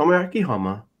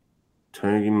Honma,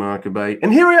 Togi Makabe,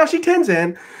 and Hiroyoshi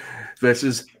Tenzan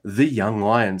versus the Young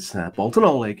Lions, Bolton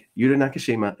Oleg, Yuta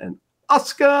Nakashima, and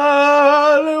Oscar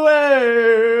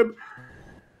Lueb.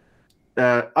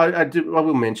 I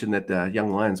will mention that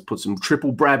Young Lions put some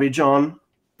triple brabbage on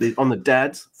the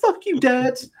dads. Fuck you,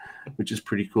 dads. Which is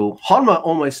pretty cool. Honma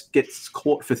almost gets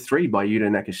caught for 3 by Yuta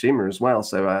Nakashima as well,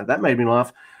 so that made me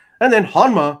laugh. And then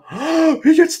Honma,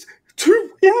 he gets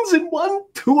 2 wins in one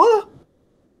tour?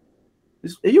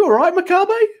 Are you all right,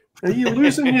 Makabe? Are you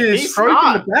losing your stroke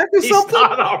in the back or something? He's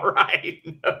not all right.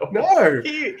 No.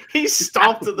 He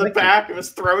stomped to the back and was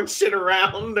throwing shit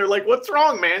around. They're like, what's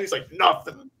wrong, man? He's like,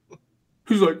 nothing.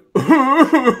 He's like,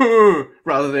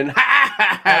 rather than, ha, ha,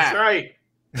 ha. That's right.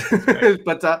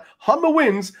 But Honma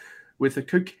wins with a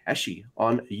Kokashi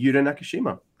on Yuta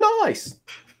Nakashima. Nice.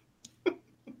 I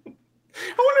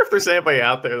wonder if there's anybody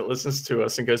out there that listens to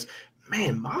us and goes,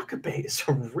 man, Makabe is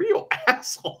a real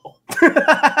asshole.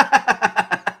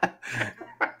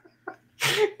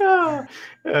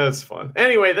 That's fun.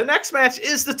 Anyway, the next match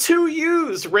is the 2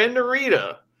 U's, Ren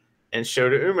Narita and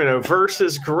Shota Umino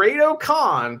versus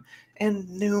Great-O-Khan and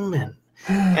Newman.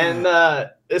 And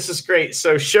this is great.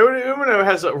 So Shota Umino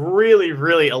has a really,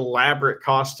 really elaborate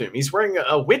costume. He's wearing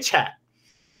a witch hat,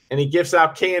 and he gives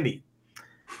out candy.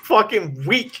 Fucking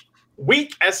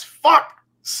weak as fuck.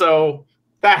 So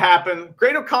that happened.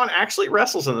 Great-O-Khan actually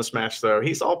wrestles in this match, though.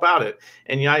 He's all about it.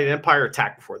 And United Empire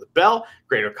attack before the bell.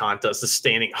 Great-O-Khan does the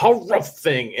standing harumph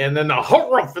thing, and then the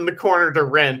harumph in the corner to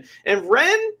Ren. And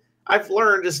Ren, I've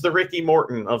learned, is the Ricky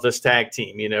Morton of this tag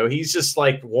team. You know, he's just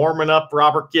like warming up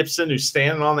Robert Gibson, who's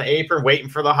standing on the apron waiting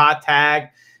for the hot tag.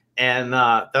 And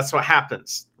that's what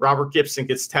happens. Robert Gibson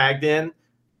gets tagged in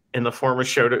the form of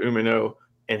Shota Umino,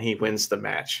 and he wins the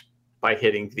match by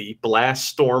hitting the Blast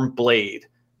Storm Blade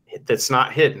that's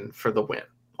not hidden for the win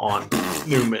on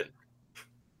Newman.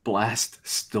 Blast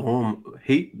Storm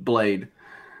Heat Blade.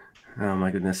 Oh,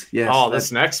 my goodness. Yes. Oh,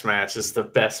 this next match is the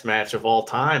best match of all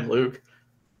time, Luke.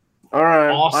 All right.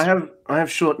 Awesome. I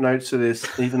have short notes for this,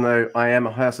 even though I am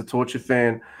a House of Torture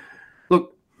fan.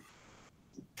 Look,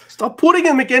 stop putting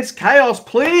him against Chaos,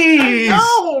 please.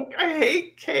 No, I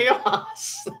hate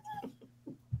Chaos.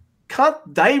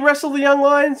 Can't they wrestle the Young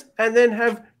Lions and then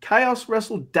have Chaos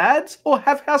wrestle dads, or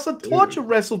have House of Torture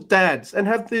wrestle dads and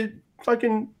have the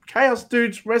fucking Chaos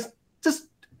dudes wrestle? Just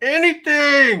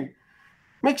anything.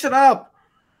 Mix it up.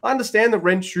 I understand the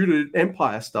Ren Shooter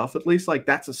Empire stuff. At least, like,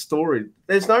 that's a story.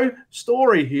 There's no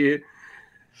story here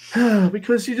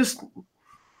because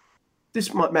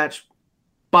this match,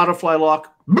 butterfly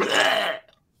lock.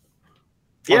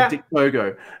 Yeah. Dick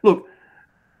Togo. Look,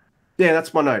 yeah,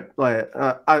 that's my note. Like,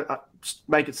 I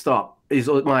make it stop. Is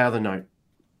my other note.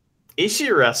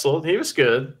 Ishii wrestled. He was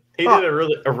good. He did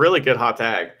a really good hot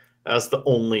tag. That was the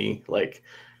only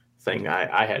thing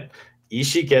I had.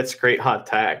 Ishii gets great hot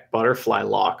tag. Butterfly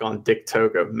lock on Dick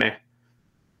Togo. Meh.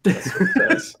 That's what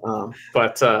it says.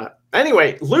 But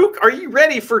anyway, Luke, are you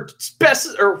ready for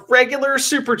regular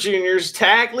Super Juniors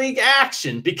Tag League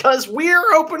action? Because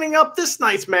we're opening up this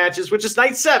night's matches, which is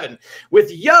night 7, with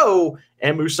Yo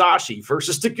and Musashi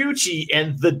versus Taguchi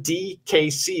and the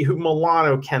DKC, who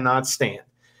Milano cannot stand.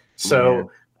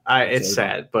 So it's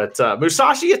sad. But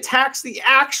Musashi attacks the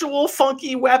actual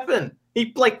funky weapon. He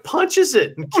punches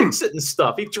it and kicks it and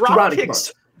stuff. He drop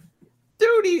kicks.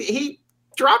 Dude, he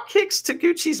drop kicks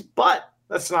Taguchi's butt.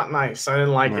 That's not nice. I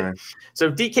didn't like it.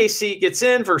 So DKC gets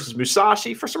in versus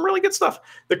Musashi for some really good stuff.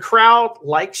 The crowd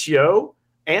likes Yo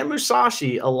and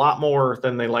Musashi a lot more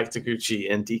than they like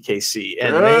Taguchi and DKC.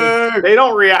 And they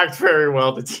don't react very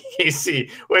well to DKC.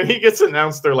 When he gets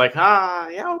announced, they're like,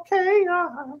 yeah, okay.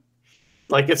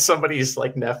 Like it's somebody's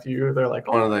nephew. They're like,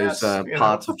 one of those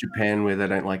parts of Japan where they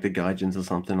don't like the gaijins or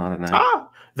something. I don't know.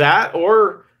 That,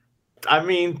 or I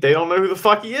mean, they don't know who the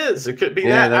fuck he is. It could be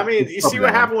that. I mean, you see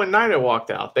what happened when Naito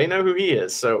walked out. They know who he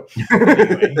is. So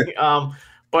anyway,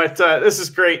 but this is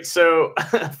great. So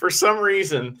for some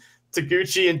reason,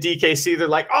 Taguchi and DKC, they're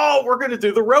like, oh, we're going to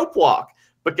do the rope walk.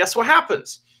 But guess what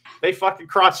happens? They fucking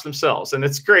crotch themselves, and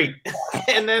it's great.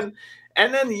 And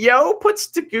then Yo puts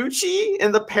Taguchi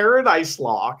in the Paradise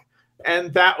Lock,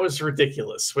 and that was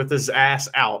ridiculous with his ass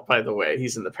out, by the way.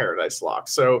 He's in the Paradise Lock.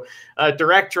 So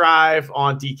direct drive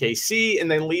on DKC,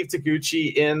 and they leave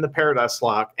Taguchi in the Paradise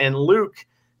Lock. And Luke,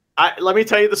 let me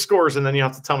tell you the scores, and then you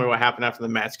have to tell me what happened after the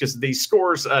match, because the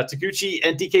scores, Taguchi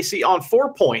and DKC on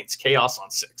 4 points, Chaos on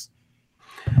 6.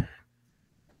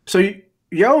 So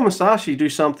Yo and Musashi do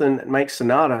something that makes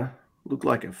Sonata look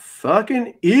like a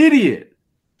fucking idiot.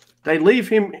 They leave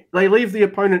the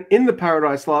opponent in the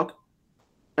Paradise Lock,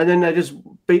 and then they just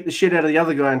beat the shit out of the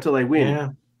other guy until they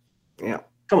win. Yeah.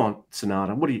 Come on,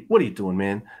 Sonata. What are you doing,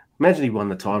 man? Imagine he won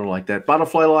the title like that.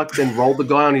 Butterfly lock, then rolled the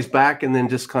guy on his back and then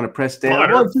just kind of pressed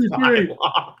down. Butterfly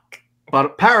lock.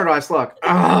 But Paradise lock.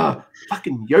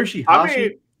 Fucking Yoshihashi. I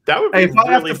mean, that would be if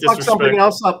I have really to fuck something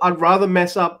else up, I'd rather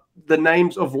mess up the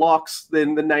names of locks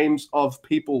than the names of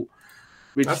people.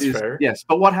 That's fair. Yes.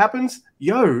 But what happens?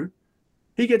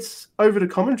 He gets over to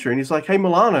commentary and he's like, "Hey,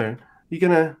 Milano,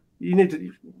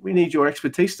 we need your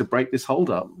expertise to break this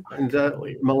hold up." And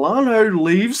Milano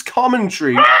leaves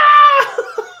commentary. I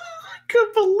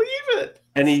couldn't believe it.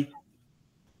 And he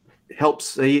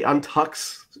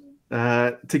untucks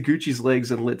Taguchi's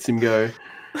legs and lets him go.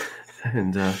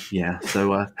 And so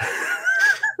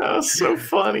that was so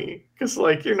funny because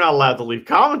you're not allowed to leave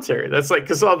commentary. That's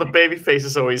because all the baby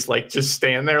faces always just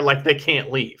stand there like they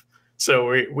can't leave.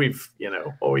 So we've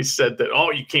always said that,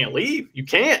 oh, you can't leave, you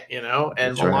can't, and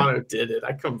That's Milano right. did it.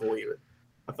 I couldn't believe it.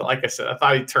 Like I said, I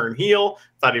thought he'd turn heel.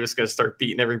 Thought he was going to start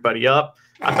beating everybody up.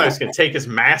 I thought he was going to take his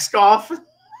mask off.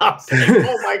 I was like,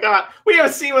 oh my God, we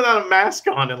haven't seen without a mask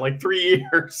on in 3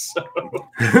 years. So.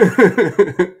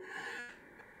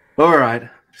 All right,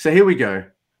 so here we go.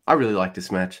 I really like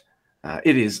this match.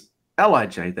 It is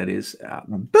LIJ, that is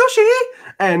Bushi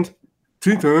and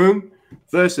Titan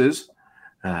versus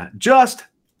just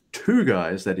two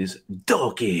guys, that is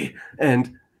Doki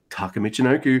and Taka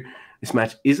Michinoku. This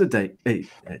match is a date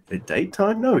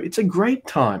time? No, it's a great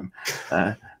time.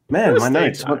 Man, my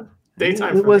notes.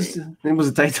 Daytime it was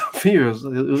a daytime for you.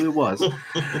 It was.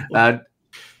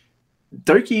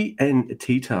 Doki and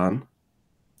Titan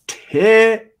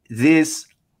tear this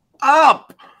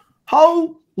up.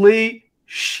 Holy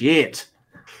shit.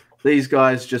 These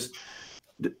guys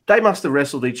they must have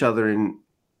wrestled each other in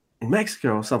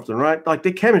Mexico or something, right?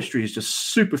 Their chemistry is just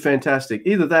super fantastic.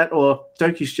 Either that or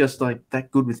Doki's just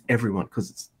that good with everyone because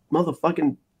it's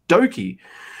motherfucking Doki.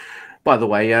 By the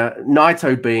way,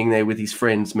 Naito being there with his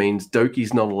friends means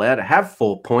Doki's not allowed to have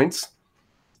 4 points.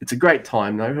 It's a great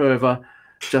time, though. However,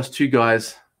 just two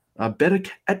guys are better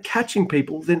at catching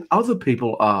people than other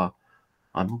people are.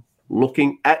 I'm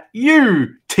looking at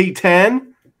you,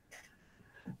 Titan.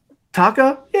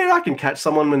 Taka, yeah, I can catch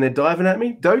someone when they're diving at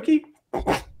me. Doki,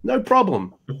 no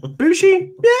problem.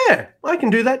 Bushi, yeah, I can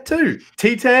do that too.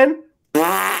 Titan,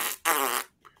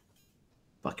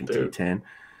 fucking Dude. Titan.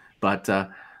 But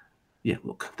yeah,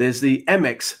 look, there's the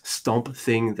MX stomp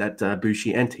thing that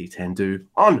Bushi and Titan do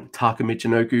on Taka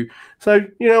Michinoku. So,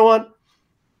 you know what?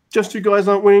 Just two guys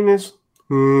aren't winning this?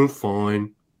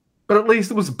 Fine. But at least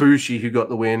it was Bushi who got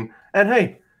the win. And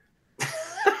hey,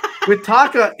 with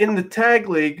Taka in the tag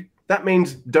league, that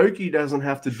means Doki doesn't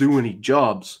have to do any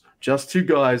jobs. Just two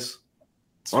guys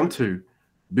on two.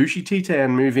 Bushi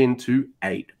Titan move into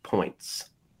 8 points.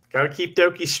 Got to keep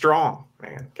Doki strong,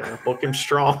 man. Got to book him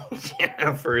strong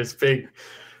for his big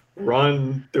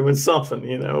run doing something,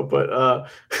 But I'm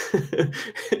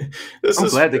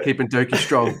glad they're keeping Doki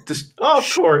strong.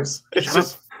 of course. It's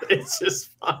just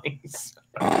funny.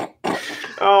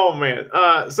 Oh man.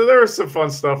 So there was some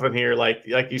fun stuff in here. Like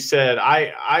you said,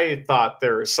 I thought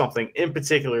there was something in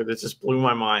particular that just blew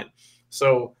my mind.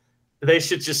 So they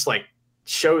should just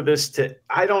show this to,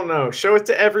 I don't know, show it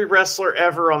to every wrestler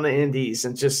ever on the indies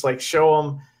and just show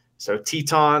them. So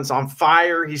Titan's on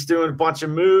fire. He's doing a bunch of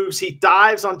moves. He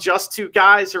dives on just two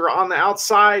guys who are on the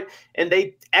outside, and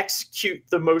they execute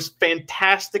the most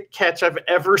fantastic catch I've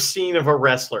ever seen of a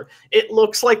wrestler. It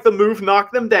looks like the move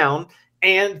knocked them down,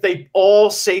 and they all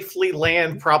safely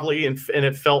land probably, and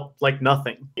it felt like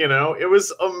nothing. It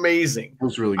was amazing. It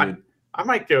was really good. I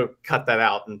might go cut that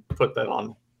out and put that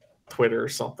on Twitter or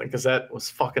something because that was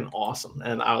fucking awesome.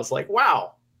 And I was like,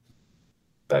 wow.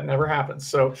 That never happens.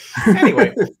 So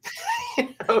anyway,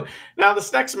 now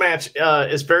this next match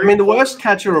is very. I mean, the worst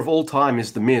catcher of all time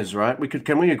is The Miz, right?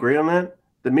 Can we agree on that?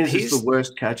 The Miz is the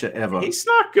worst catcher ever. He's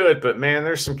not good, but man,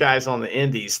 there's some guys on the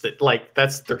indies that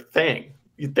that's their thing.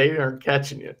 They aren't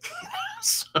catching it.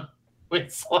 So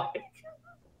it's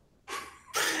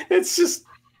just,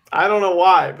 I don't know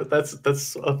why, but that's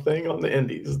a thing on the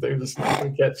indies. They're just not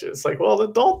going to catch it. It's well,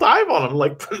 then don't dive on them.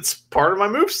 But it's part of my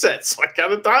moveset, so I got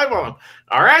to dive on them.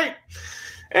 All right.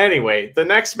 Anyway, the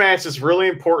next match is really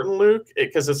important, Luke,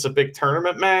 because it's a big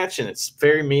tournament match and it's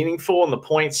very meaningful in the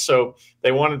points. So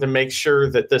they wanted to make sure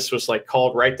that this was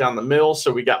called right down the middle.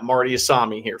 So we got Marty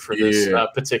Asami here for this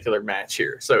particular match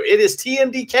here. So it is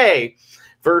TMDK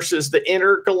versus the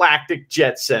Intergalactic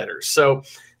Jet Setters. So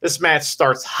this match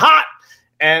starts hot.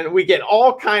 And we get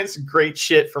all kinds of great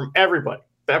shit from everybody.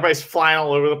 Everybody's flying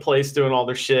all over the place doing all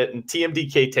their shit. And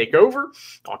TMDK take over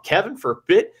on Kevin for a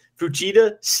bit.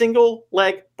 Fujita single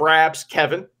leg grabs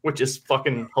Kevin, which is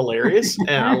fucking hilarious,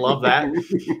 and I love that.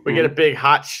 We get a big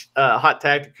hot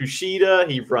tag to Kushida.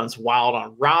 He runs wild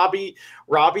on Robbie.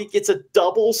 Robbie gets a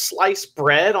double sliced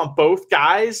bread on both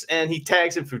guys, and he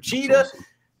tags in Fujita. Awesome.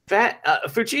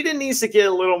 Fujita needs to get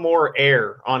a little more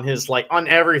air on his on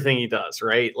everything he does,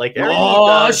 right? Like everything he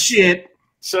does. Shit!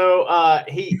 So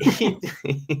he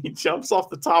jumps off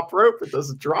the top rope and does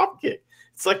a drop kick.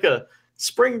 It's like a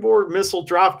springboard missile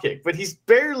drop kick, but he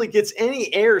barely gets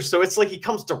any air, so it's like he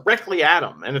comes directly at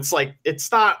him, and it's like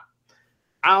it's not.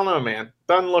 I don't know, man.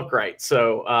 Doesn't look right.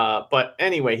 So, but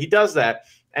anyway, he does that,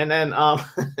 and then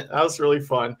that was really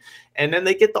fun. And then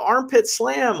they get the armpit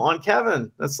slam on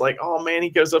Kevin. That's like, oh man, he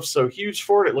goes up so huge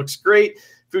for it. It looks great.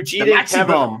 Fujita and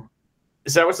Kevin. Bomb.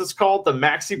 Is that what it's called? The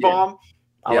maxi bomb?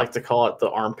 I like to call it the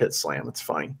armpit slam. It's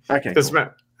funny. Okay. Because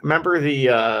remember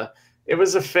it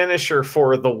was a finisher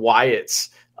for the Wyatts,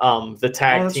 the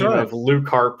tag team of Luke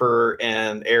Harper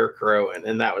and Eric Rowan,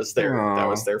 and that was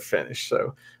their finish.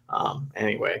 So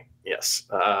anyway, yes,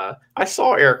 I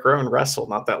saw Eric Rowan wrestle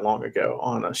not that long ago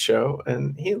on a show,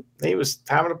 and he was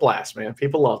having a blast, man.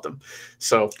 People loved him.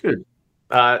 So good.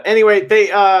 Anyway, they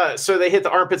hit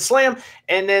the armpit slam,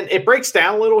 and then it breaks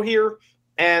down a little here,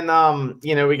 and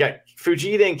we got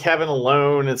Fujita and Kevin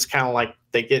alone. It's kind of like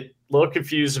they get a little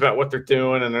confused about what they're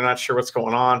doing, and they're not sure what's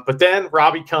going on. But then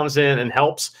Robbie comes in and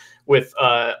helps with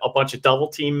a bunch of double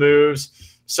team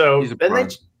moves. So then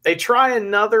they try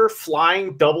another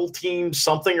flying double team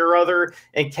something or other,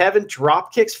 and Kevin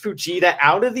drop kicks Fujita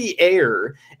out of the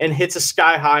air and hits a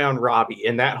sky high on Robbie.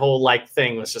 And that whole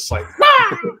thing was just like,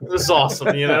 it was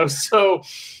awesome, So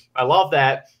I love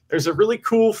that. There's a really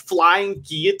cool flying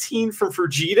guillotine from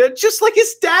Fujita, just like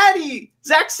his daddy,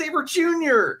 Zack Sabre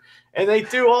Jr. And they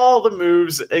do all the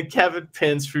moves, and Kevin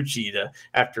pins Fujita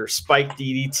after spike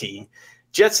DDT.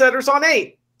 Jet Setters on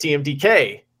 8,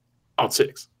 TMDK on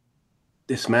 6.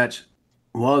 This match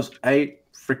was a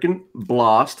freaking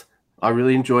blast. I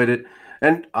really enjoyed it.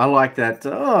 And I like that.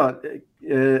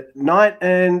 Knight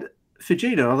and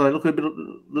Fujita, although they look a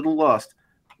little lost.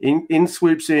 In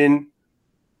swoops in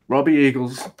Robbie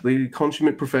Eagles, the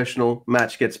consummate professional.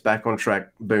 Match gets back on track.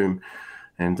 Boom.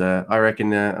 And I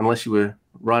reckon unless you were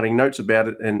writing notes about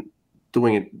it and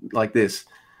doing it like this,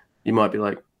 you might be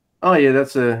like, oh, yeah,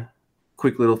 that's a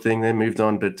quick little thing. They moved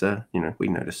on. But, we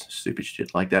notice stupid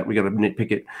shit like that. We got to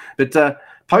nitpick it. But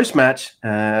post-match,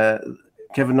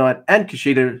 Kevin Knight and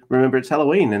Kushida, remember it's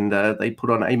Halloween, and they put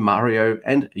on a Mario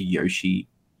and Yoshi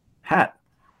hat.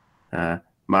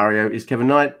 Mario is Kevin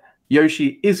Knight.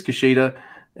 Yoshi is Kushida.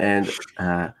 And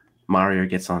Mario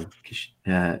gets on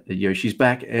Yoshi's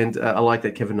back, and I like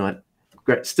that Kevin Knight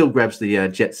still grabs the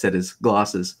Jet Setters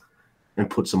glasses and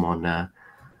puts them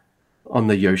on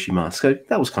the Yoshi mask. So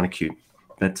that was kind of cute.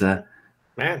 But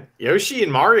man, Yoshi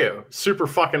and Mario super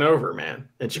fucking over, man.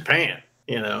 In Japan,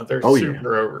 they're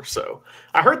super over. So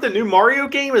I heard the new Mario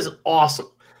game is awesome.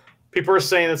 People are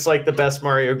saying it's like the best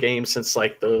Mario game since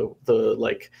like the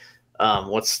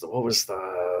what was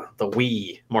the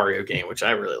Wii Mario game, which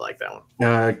I really like that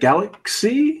one.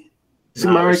 Galaxy?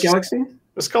 Mario Galaxy?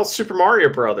 It's called Super Mario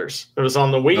Brothers. It was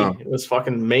on the Wii. Oh. It was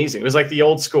fucking amazing. It was like the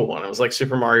old school one. It was like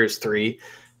Super Mario's 3. It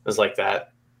was like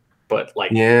that, but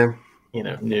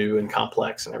new and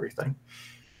complex and everything.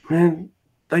 Man,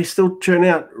 they still churn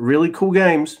out really cool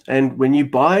games. And when you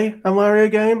buy a Mario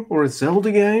game or a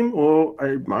Zelda game or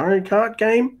a Mario Kart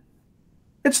game,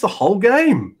 it's the whole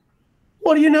game.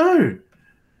 What do you know?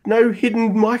 No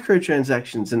hidden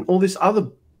microtransactions and all this other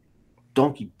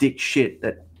donkey dick shit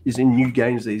that is in new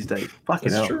games these days.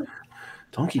 Fucking hell. True.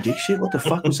 Donkey dick shit? What the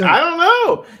fuck was that? I don't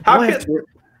know. How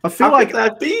could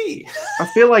that be? I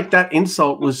feel like that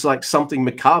insult was like something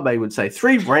Makabe would say.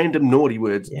 3 random naughty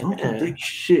words. Yeah. Donkey dick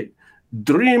shit.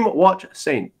 Dream Watch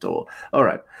Centaur. All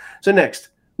right. So next,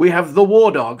 we have the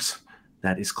War Dogs.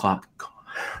 That is Clark.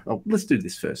 Oh, let's do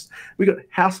this first. We got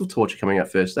House of Torture coming up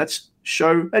first. That's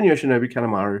Sho and Yoshinobu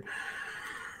Kanemaru.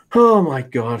 Oh my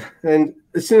god! And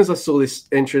as soon as I saw this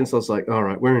entrance, I was like, "All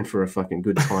right, we're in for a fucking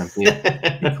good time here."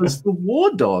 Because the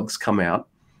War Dogs come out,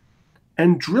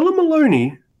 and Driller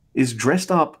Maloney is dressed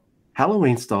up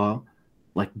Halloween style,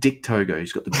 like Dick Togo.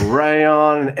 He's got the beret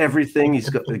on and everything. He's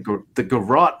got the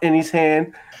garrote in his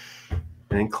hand, and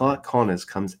then Clark Connors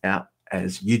comes out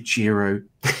as Yujiro,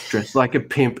 dressed like a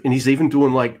pimp, and he's even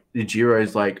doing like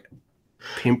Yujiro's like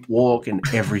pimp walk and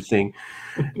everything.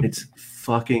 It's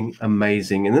fucking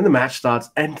amazing. And then the match starts,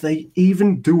 and they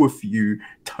even do a few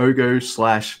Togo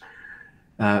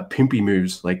 / pimpy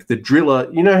moves, like the Driller.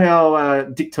 You know how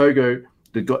Dick Togo,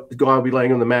 the guy will be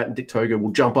laying on the mat, and Dick Togo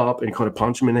will jump up and kind of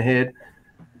punch him in the head.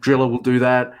 Driller will do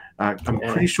that. I'm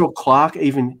pretty sure Clark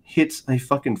even hits a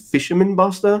fucking Fisherman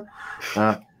Buster.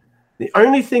 The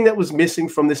only thing that was missing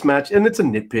from this match, and it's a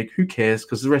nitpick, who cares?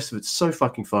 Because the rest of it's so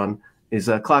fucking fun. Is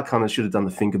Clark Connors should have done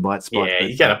the finger bite spot. Yeah,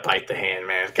 you gotta bite the hand,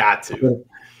 man. Got to.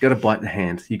 Gotta bite the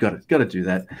hand. You gotta do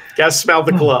that. Gotta smell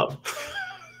the glove.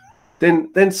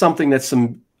 Then something that's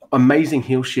some amazing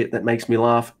heel shit that makes me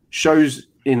laugh. Shows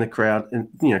in the crowd, and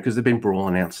because they've been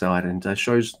brawling outside, and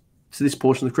shows to this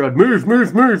portion of the crowd, move.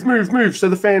 So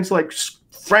the fans like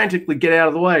frantically get out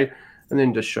of the way, and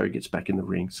then just Show gets back in the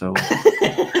ring. So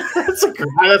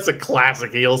that's a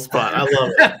classic heel spot. I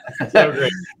love it. So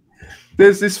great.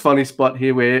 There's this funny spot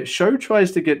here where Show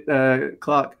tries to get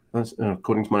Clark,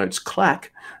 according to my notes,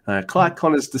 Clark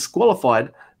Connors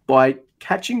disqualified by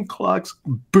catching Clark's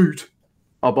boot.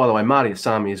 Oh, by the way, Marty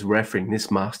Asami is refereeing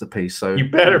this masterpiece. So you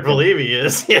better believe he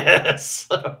is. Yes.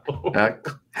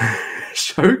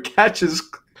 Show catches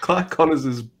Clark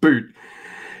Connors' boot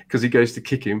because he goes to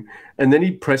kick him, and then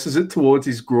he presses it towards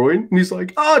his groin, and he's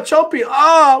like, choppy.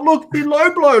 Look, he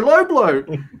low blow.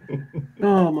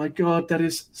 Oh, my God, that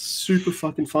is super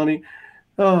fucking funny.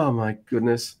 Oh, my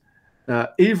goodness.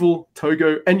 Evil,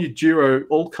 Togo, and Yujiro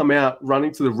all come out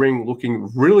running to the ring looking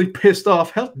really pissed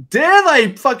off. How dare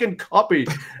they fucking copy?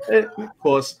 And of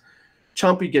course,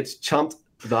 Chumpy gets chumped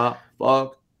the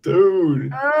fuck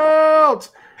dude out.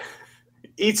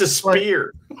 Eats a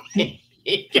spear.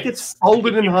 He gets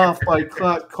folded in half by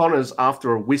Clark Connors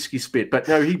after a whiskey spit. But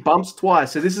no, he bumps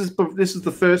twice. So this is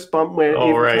the first bump where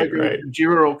Togo and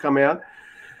Yujiro all come out.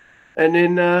 And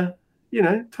then...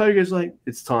 Togo's like,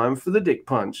 it's time for the dick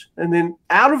punch. And then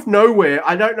out of nowhere,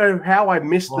 I don't know how I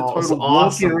missed the total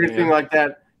walking or anything like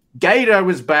that. Gato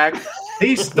was back.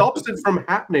 He stops it from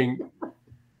happening.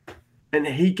 And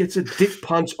he gets a dick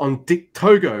punch on Dick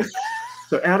Togo.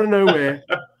 So out of nowhere,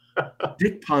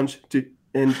 dick punch,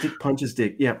 and Dick punches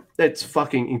Dick. Yeah, that's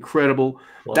fucking incredible.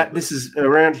 This is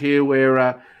around here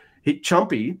where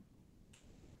Chumpy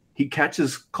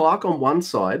catches Clark on one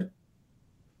side,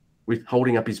 with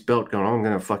holding up his belt going, I'm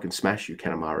going to fucking smash you,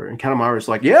 Kanemaru. And Kanemaru's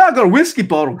like, yeah, I got a whiskey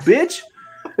bottle, bitch.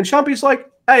 And Chumpy's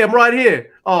like, hey, I'm right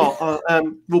here.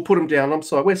 We'll put him down. I'm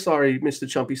sorry. We're sorry, Mr.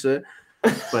 Chumpy, sir.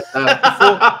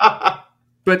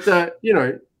 But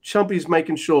Chumpy's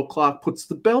making sure Clark puts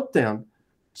the belt down.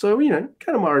 So,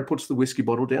 Kanemaru puts the whiskey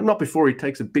bottle down. Not before he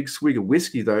takes a big swig of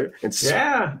whiskey, though. And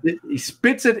he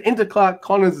spits it into Clark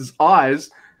Connors'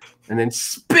 eyes and then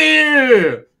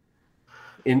spear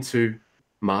into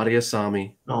Marty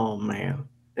Asami. Oh, man.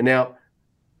 And now,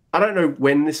 I don't know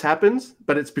when this happens,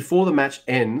 but it's before the match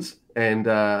ends and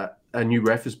a new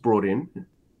ref is brought in.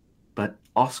 But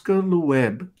Oscar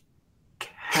Loeb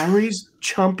carries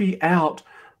Chumpy out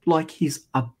like he's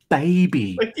a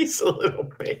baby. Like he's a little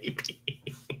baby.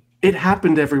 It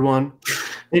happened, everyone.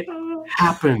 It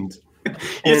happened.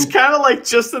 It's kind of like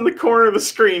just in the corner of the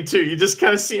screen, too. You just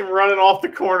kind of see him running off the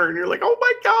corner, and you're like, oh,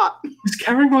 my God. He's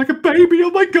carrying like a baby. Oh,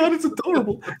 my God, it's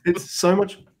adorable. It's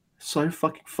so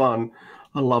fucking fun.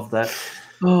 I love that.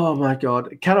 Oh, my God.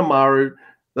 Kanemaru,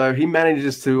 though, he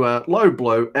manages to low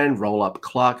blow and roll up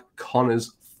Clark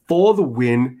Connors for the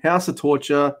win. House of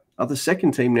Torture are the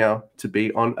second team now to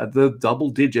be on the double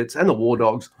digits, and the War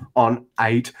Dogs on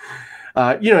 8.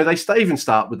 They even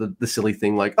start with the silly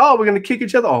thing like, we're going to kick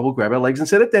each other. We'll grab our legs and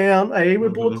set it down. Hey, we're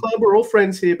Bullet Club. We're all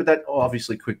friends here. But that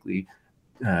obviously quickly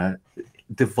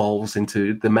devolves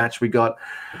into the match we got.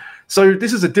 So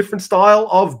this is a different style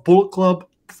of Bullet Club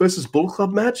versus Bullet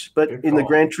Club match. But in the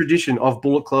grand tradition of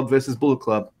Bullet Club versus Bullet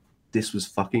Club, this was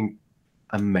fucking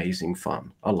amazing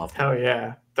fun. I love it. Hell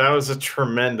yeah. That was a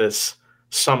tremendous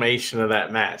summation of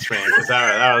that match, man.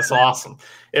 That was awesome.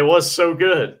 It was so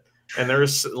good. And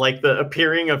there's like the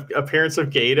appearance of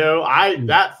Gato.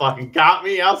 That fucking got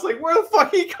me. I was like, where the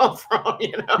fuck he come from?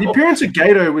 The appearance of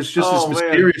Gato was just as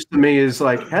mysterious to me as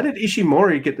like, how did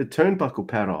Ishimori get the turnbuckle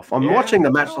pad off? I'm watching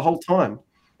the match the whole time.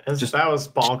 That was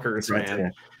bonkers, right, man.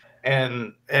 There.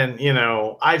 And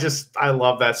I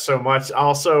love that so much.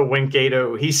 Also, when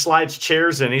Gato he slides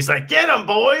chairs in, he's like, get him,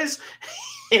 boys.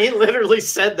 He literally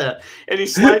said that. And he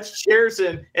slides chairs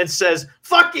in and says,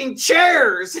 fucking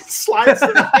chairs. It slides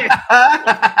them in.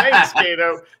 Thanks,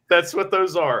 Gato. That's what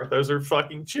those are. Those are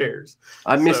fucking chairs.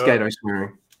 I miss Gato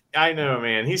swearing. I know,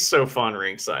 man. He's so fun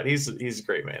ringside. He's a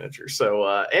great manager. So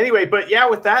anyway, but yeah,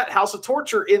 with that, House of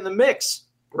Torture in the mix,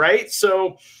 right?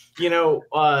 So,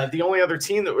 the only other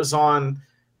team that was on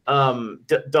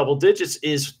double digits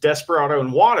is Desperado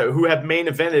and Watto, who have main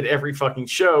evented every fucking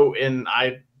show. And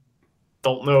I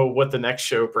don't know what the next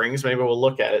show brings. Maybe we'll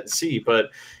look at it and see.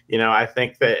 But, I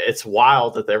think that it's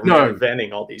wild that they're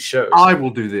inventing all these shows. I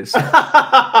will do this.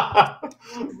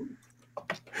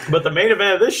 But the main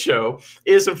event of this show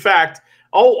is, in fact,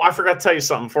 oh, I forgot to tell you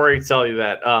something before I tell you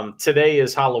that. Today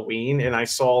is Halloween, and I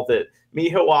saw that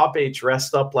Miho Abe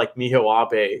dressed up like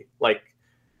Miho Abe, like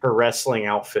her wrestling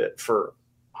outfit for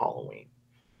Halloween.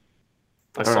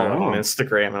 I saw that on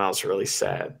Instagram, and I was really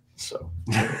sad. So,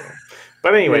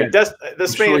 but anyway, this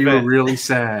main event. You were really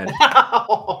sad.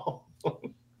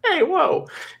 Hey, whoa.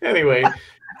 Anyway,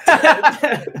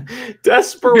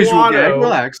 Desperado.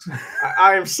 Relax.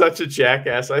 I am such a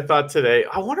jackass. I thought today,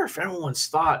 I wonder if anyone's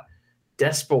thought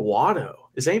Desperado.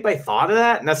 Has anybody thought of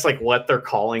that? And that's like what they're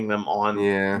calling them on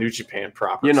New Japan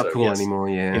proper. You're not cool anymore,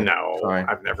 No,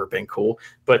 I've never been cool.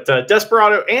 But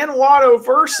Desperado and Wado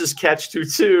versus Catch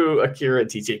 2-2, Akira and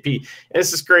TJP. And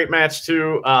this is a great match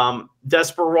too.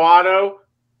 Desperado,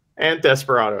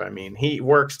 I mean, he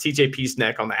works TJP's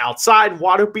neck on the outside.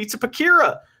 Wado beats up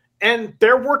Akira. And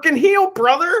they're working heel,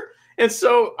 brother. And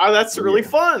so that's really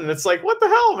fun. It's like, what the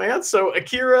hell, man? So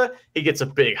Akira, he gets a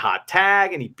big hot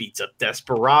tag and he beats up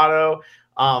Desperado.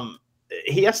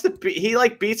 He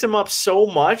beats him up so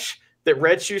much that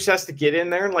Red Shoes has to get in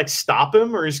there and like stop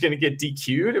him or he's going to get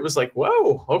DQ'd. It was like,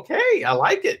 whoa, okay, I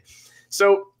like it.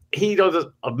 So he does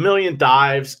a million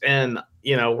dives and,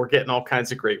 we're getting all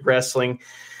kinds of great wrestling.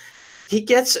 He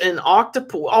gets an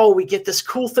octopus. Oh, we get this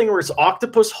cool thing where it's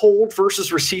octopus hold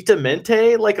versus Rosita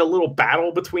Mente, like a little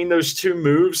battle between those two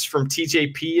moves from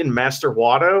TJP and Master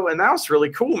Wado. And that was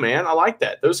really cool, man. I like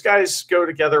that. Those guys go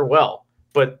together well.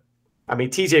 But, I mean,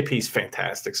 TJP's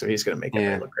fantastic, so he's going to make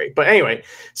it look great. But anyway,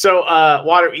 so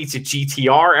Wado eats a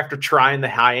GTR after trying the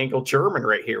high angle German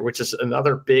right here, which is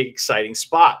another big, exciting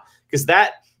spot. Because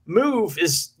that move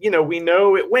is, we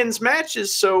know it wins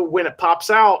matches. So when it pops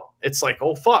out, it's like,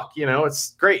 oh, fuck,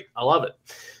 it's great. I love it.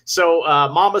 So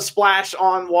Mama Splash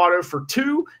on Wado for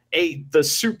 2, the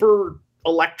super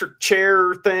electric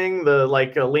chair thing, the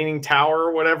like a leaning tower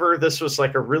or whatever. This was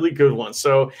like a really good one.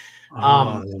 So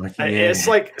it's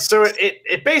like, so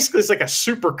it basically is like a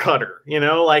super cutter,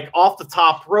 like off the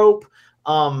top rope,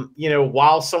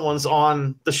 while someone's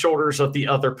on the shoulders of the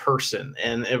other person.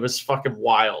 And it was fucking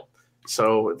wild.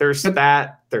 So there's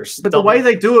that. But the way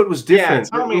they do it was different.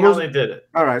 Yeah, tell me how they did it.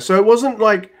 All right. So it wasn't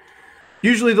like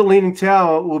usually the leaning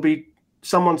tower will be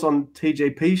someone's on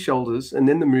TJP's shoulders and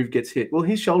then the move gets hit. Well,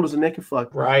 his shoulders and neck are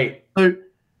fucked. Right. So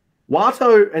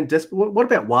Wato and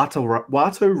what about Wato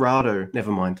Rado?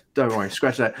 Never mind. Don't worry.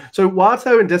 Scratch that. So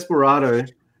Wato and Desperado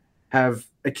have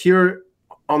Akira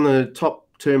on the top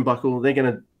turnbuckle. They're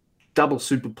going to double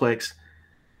superplex.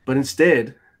 But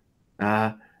instead,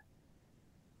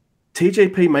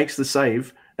 TJP makes the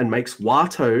save and makes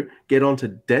Wato get onto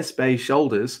Despe's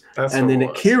shoulders. And then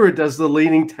Akira does the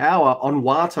leaning tower on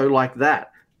Wato like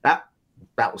that. That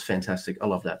was fantastic. I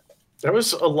love that. There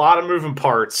was a lot of moving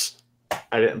parts.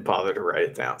 I didn't bother to write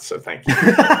it down, so thank you for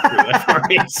that for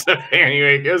me. So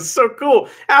anyway, it was so cool.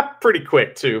 Pretty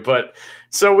quick too. But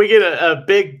so we get a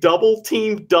big double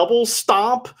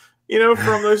stomp,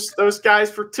 from those guys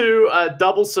for 2,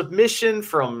 double submission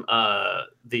from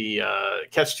the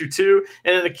Catch 2-2,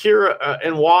 and then Akira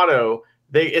and Wado.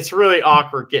 It's really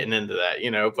awkward getting into that,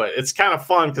 but it's kind of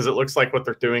fun because it looks like what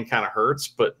they're doing kind of hurts,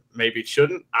 but maybe it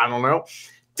shouldn't. I don't know.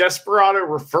 Desperado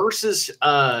reverses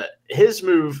his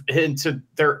move into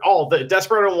the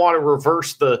Desperado and Wado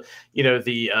reverse the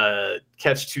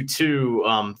Catch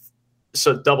 2-2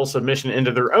 so double submission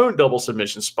into their own double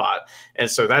submission spot,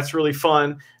 and so that's really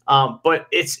fun. But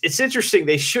it's interesting.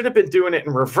 They should have been doing it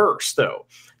in reverse though.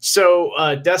 So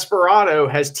Desperado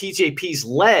has TJP's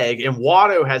leg and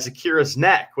Wado has Akira's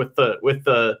neck with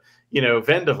the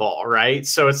Vendaval, right?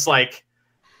 So it's like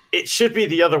it should be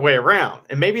the other way around,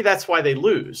 and maybe that's why they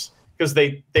lose because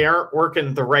they aren't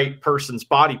working the right person's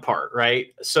body part, right?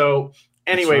 So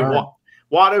anyway,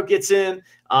 Wado gets in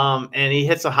and he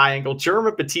hits a high angle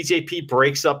German, but TJP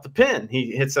breaks up the pin.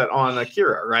 He hits that on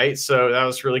Akira, right? So that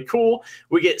was really cool.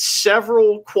 We get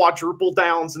several quadruple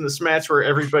downs in this match where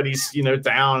everybody's,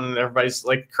 down and everybody's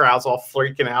like crowd's all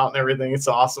freaking out and everything. It's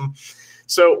awesome.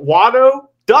 So Wado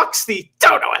ducks the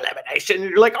Dodo elimination. And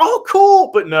you're like, oh,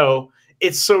 cool. But no,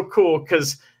 it's so cool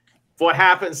because what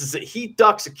happens is that he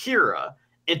ducks Akira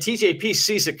and TJP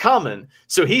sees it coming.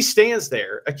 So he stands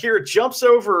there. Akira jumps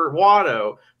over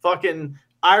Wado, fucking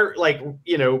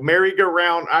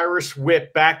merry-go-round Irish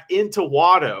whip back into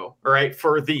Wado, right,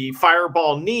 for the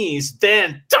fireball knees,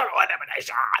 then total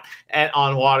elimination and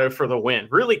on Wado for the win.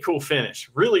 Really cool finish.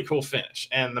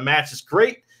 And the match is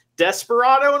great.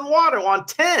 Desperado and Wado on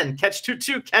 10. Catch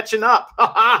 2-2 catching up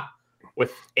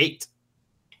with 8.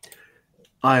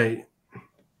 I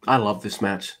love this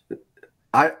match.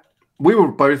 We were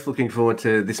both looking forward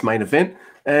to this main event,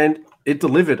 and it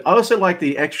delivered. I also like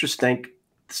the extra stank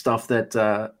stuff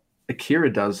that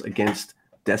Akira does against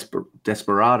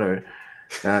Desperado.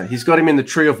 He's got him in the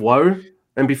Tree of Woe,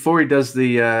 and before he does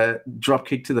the drop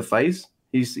kick to the face,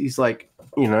 he's like,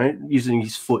 using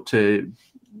his foot to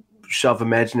shove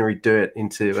imaginary dirt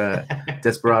into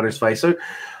Desperado's face. So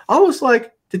I was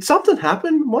like, did something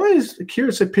happen? Why is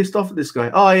Akira so pissed off at this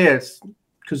guy? Oh, yeah, it's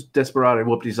because Desperado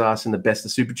whooped his ass in the Best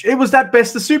of Super Juniors. It was that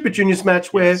Best of Super Juniors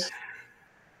match where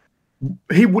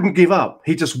he wouldn't give up.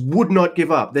 He just would not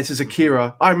give up. This is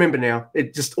Akira. I remember now.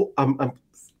 It just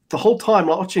the whole time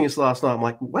watching this last night, I'm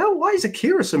like, well, why is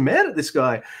Akira so mad at this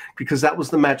guy? Because that was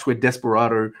the match where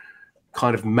Desperado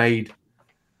kind of made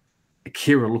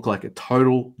Akira look like a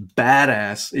total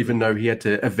badass, even though he had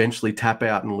to eventually tap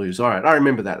out and lose. All right, I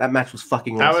remember that. That match was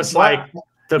fucking awesome. That was like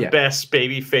the best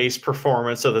babyface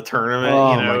performance of the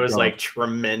tournament. It was like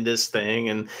tremendous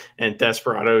thing. And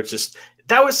Desperado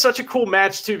that was such a cool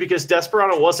match too, because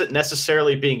Desperado wasn't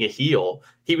necessarily being a heel.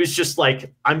 He was just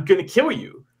like, I'm going to kill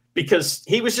you, because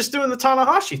he was just doing the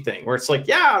Tanahashi thing where it's like,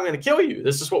 yeah, I'm going to kill you.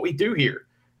 This is what we do here.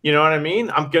 You know what I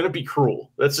mean? I'm going to be cruel.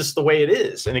 That's just the way it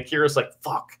is. And Akira's like,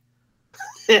 fuck.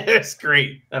 It's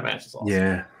great. That match is awesome.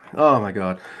 Yeah. Oh my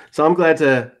God. So I'm glad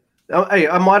to. Hey,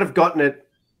 I might have gotten it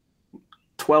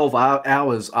 12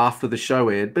 hours after the show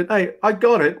aired, but hey, I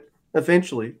got it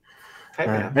eventually,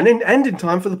 and in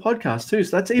time for the podcast too.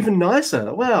 So that's even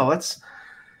nicer. Wow, that's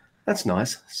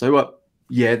nice. So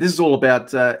yeah, this is all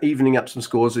about evening up some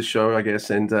scores this show, I guess,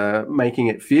 and making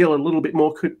it feel a little bit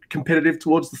more competitive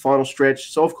towards the final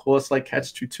stretch. So of course, like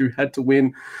Cats 2-2 had to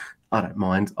win. I don't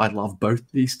mind. I love both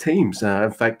these teams.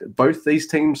 In fact, both these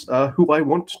teams are who I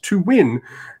want to win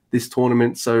this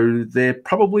tournament. So they're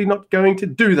probably not going to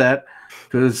do that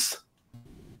because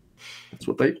that's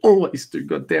what they always do.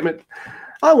 God damn it.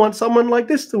 I want someone like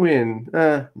this to win.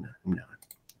 No.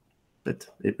 But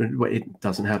it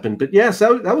doesn't happen. But yeah,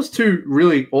 so that was two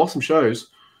really awesome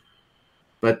shows.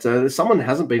 But someone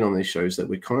hasn't been on these shows that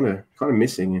we're kind of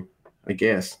missing, I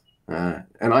guess.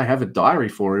 And I have a diary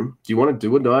for him. Do you want to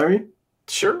do a diary?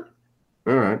 Sure.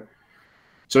 All right.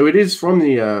 So it is from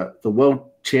the world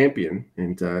champion,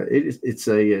 and it's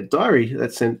a diary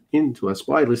that's sent in to us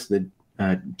by listener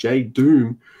Jay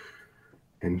Doom.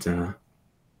 And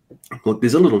look,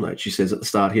 there's a little note she says at the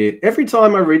start here. Every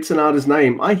time I read Sonata's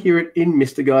name, I hear it in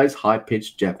Mr. Guy's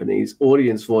high-pitched Japanese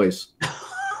audience voice.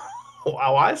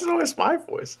 Wow, why is it always my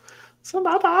voice?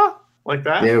 Sonata. Like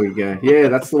that? There we go. Yeah,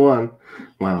 that's the one.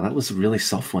 Wow, that was a really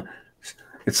soft one.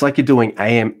 It's like you're doing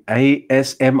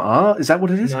ASMR. Is that what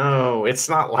it is? No, it's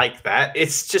not like that.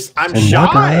 It's just I'm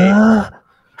Sonata. shy.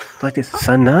 Like this,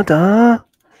 Sonata.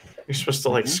 You're supposed to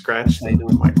like scratch the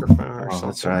microphone or something.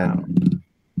 That's right.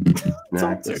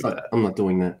 No, I'm not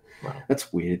doing that. No.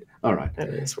 That's weird. All right. That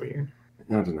is weird.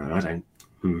 I don't know. I don't.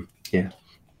 Yeah.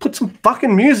 Put some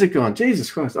fucking music on.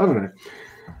 Jesus Christ. I don't know.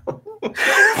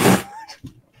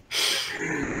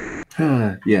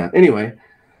 Yeah. Anyway,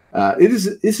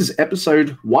 this is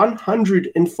episode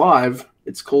 105.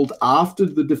 It's called After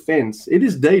the Defense. It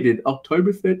is dated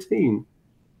October 13,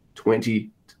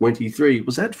 2023.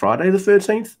 Was that Friday the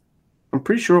 13th? I'm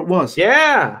pretty sure it was.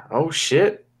 Yeah. Oh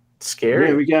shit. Scary.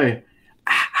 There we go.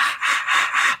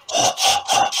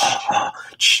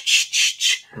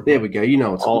 There we go. You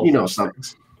know it's something.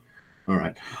 All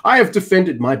right. I have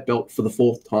defended my belt for the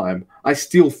 4th time. I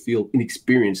still feel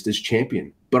inexperienced as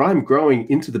champion, but I'm growing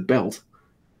into the belt.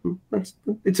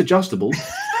 It's adjustable.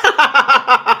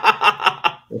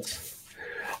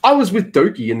 I was with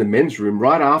Doki in the men's room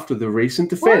right after the recent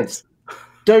defense. What?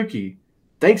 Doki,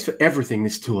 thanks for everything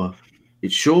this tour.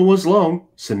 It sure was long,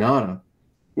 Sonata.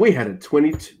 We had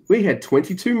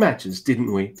 22 matches,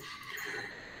 didn't we?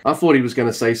 I thought he was going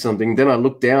to say something. Then I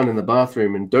looked down in the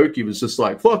bathroom and Doki was just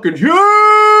like, fucking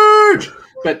huge!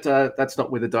 But that's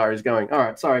not where the diary is going. All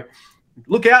right, sorry.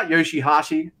 Look out,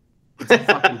 Yoshihashi. It's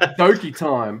fucking Doki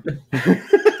time.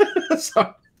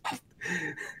 So,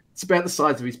 it's about the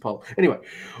size of his pole. Anyway,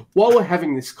 while we're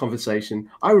having this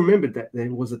conversation, I remembered that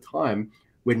there was a time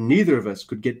when neither of us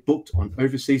could get booked on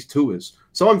overseas tours.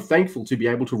 So I'm thankful to be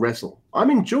able to wrestle. I'm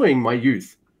enjoying my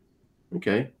youth.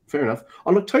 Okay, fair enough.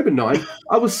 On October 9,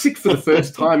 I was sick for the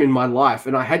first time in my life,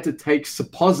 and I had to take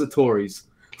suppositories.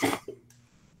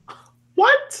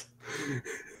 What?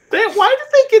 Why do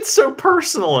they get so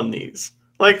personal in these?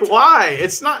 Like, why?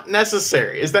 It's not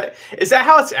necessary. Is that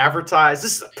how it's advertised?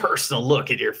 This is a personal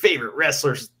look at your favorite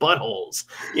wrestlers' buttholes.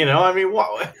 You know, I mean,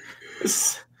 what?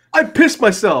 I pissed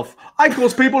myself. I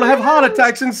cause people to have heart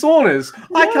attacks in saunas.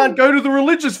 Yeah. I can't go to the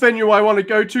religious venue I want to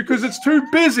go to because it's too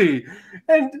busy.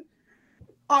 And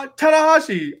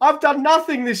Tanahashi, I've done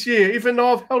nothing this year, even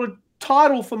though I've held a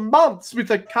title for months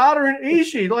with Okada and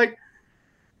Ishii. Like,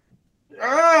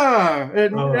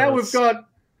 And now we've it's- got,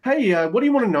 hey, what do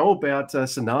you want to know about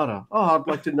Sonata? Oh, I'd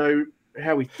like to know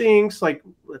how he thinks, like,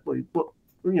 what,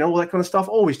 all that kind of stuff.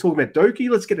 Oh, he's talking about Doki.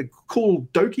 Let's get a cool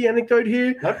Doki anecdote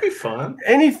here. That'd be fun.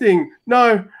 Anything.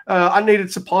 No, I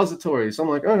needed suppositories. I'm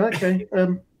like, oh, okay.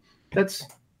 That's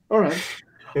all right.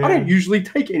 Yeah. I don't usually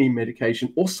take any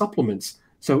medication or supplements,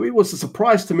 so it was a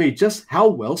surprise to me just how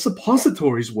well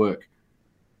suppositories work.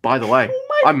 By the way,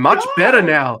 I'm much better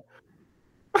now.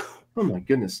 Oh my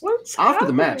goodness. After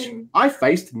the match, I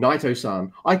faced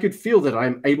Naito-san. I could feel that I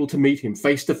am able to meet him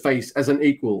face to face as an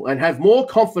equal and have more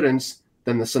confidence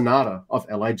than the Sonata of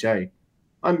LIJ.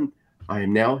 I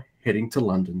am now heading to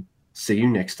London. See you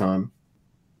next time.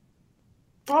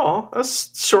 Oh,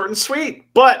 that's short and sweet,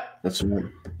 but that's right.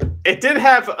 It did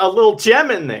have a little gem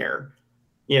in there,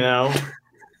 you know.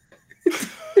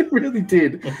 It really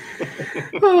did.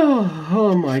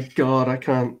 Oh my God, I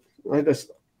can't. I just.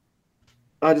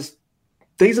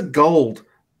 These are gold,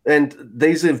 and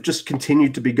these have just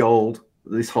continued to be gold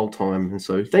this whole time. And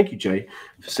so, thank you, Jay,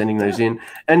 for sending those in,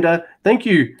 and thank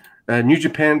you, New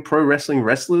Japan Pro Wrestling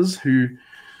wrestlers who.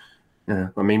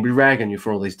 I mean, we rag on you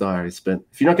for all these diaries, but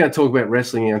if you're not going to talk about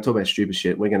wrestling, you're going to talk about stupid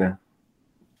shit. We're going to.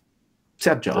 It's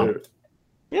our job.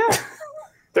 Yeah.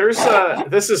 There's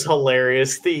this is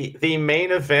hilarious. The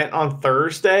main event on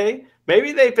Thursday.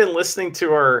 Maybe they've been listening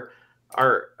to our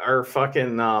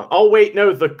fucking. Oh wait,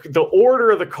 no. The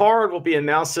order of the card will be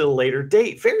announced at a later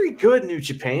date. Very good, New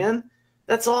Japan.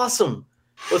 That's awesome.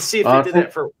 Let's see if they did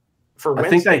that for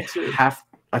Wednesday too.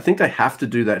 I think they have to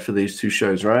do that for these two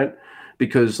shows, right?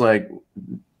 Because like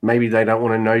maybe they don't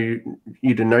want to know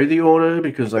you to know the order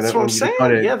because they don't want you to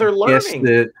kind of they're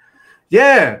learning.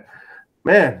 Yeah,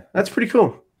 man, that's pretty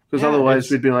cool. Because otherwise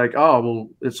we'd be like, oh, well,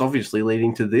 it's obviously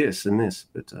leading to this and this.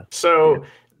 But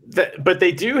but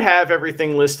they do have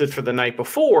everything listed for the night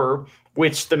before,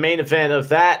 which the main event of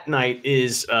that night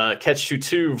is Catch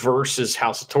 22 versus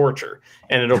House of Torture,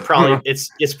 and it'll probably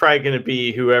it's probably going to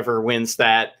be whoever wins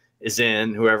that is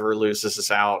in, whoever loses is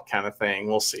out, kind of thing.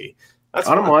 We'll see.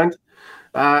 I don't mind.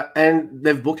 And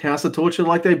they've booked House of Torture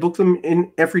like they book them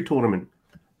in every tournament.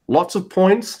 Lots of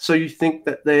points, so you think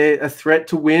that they're a threat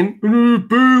to win.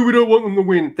 Boo, we don't want them to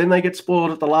win. Then they get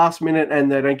spoiled at the last minute and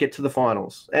they don't get to the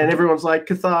finals. And everyone's like,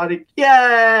 cathartic,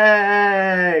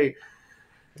 yay!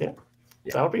 Yeah.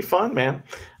 That'll be fun, man.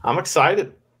 I'm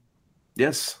excited.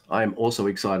 Yes, I am also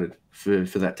excited for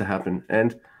that to happen.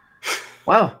 And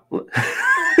wow,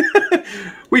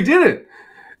 we did it.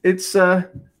 It's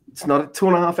not a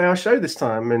 2.5 hour show this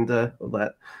time, and all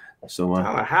that. So I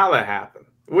don't know how that happened.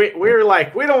 We're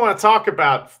like, we don't want to talk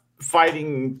about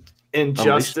fighting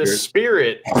injustice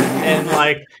spirit. And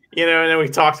like, and then we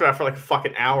talked about it for like a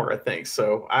fucking hour, I think.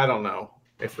 So I don't know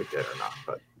if we did or not,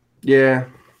 but yeah,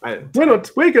 we're going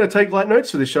to take light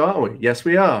notes for this show, aren't we? Yes,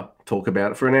 we are. Talk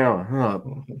about it for an hour.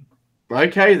 Oh.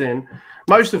 Okay, then.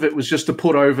 Most of it was just to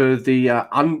put over the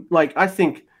I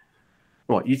think.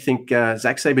 What you think?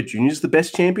 Zack Sabre Jr. is the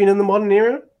best champion in the modern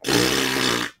era?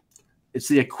 It's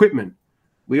the equipment.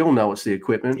 We all know it's the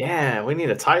equipment. Yeah, we need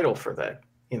a title for that.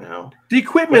 The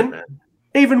equipment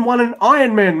even won an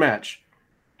Iron Man match.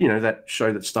 That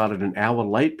show that started an hour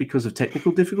late because of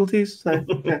technical difficulties. So,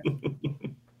 yeah.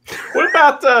 What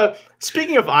about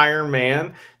speaking of Iron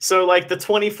Man? So like the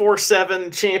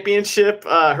 24/7 championship,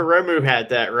 Hiromu had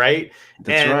that, right?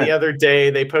 That's right. The other day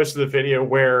they posted a video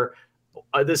where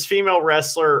this female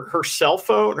wrestler, her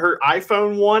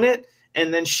iPhone won it,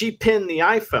 and then she pinned the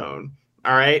iPhone.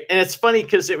 All right. And it's funny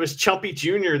because it was Chumpy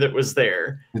Jr. that was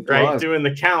there, right, doing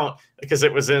the count because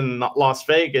it was in Las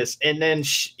Vegas. And then,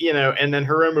 and then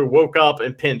Hiromu woke up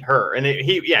and pinned her. And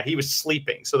he was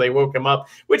sleeping. So they woke him up,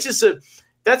 which is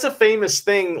that's a famous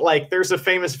thing. Like there's a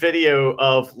famous video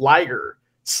of Liger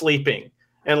sleeping.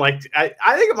 And like, I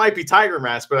think it might be Tiger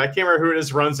Mask, but I can't remember who it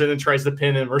is, runs in and tries to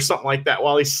pin him or something like that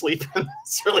while he's sleeping.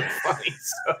 It's really funny.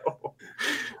 So,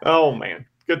 oh man,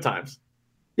 good times.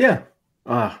 Yeah.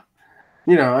 I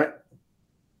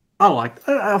liked.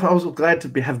 I was glad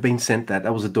to have been sent that.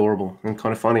 That was adorable and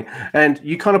kind of funny. And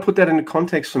you kind of put that into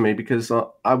context for me because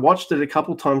I watched it a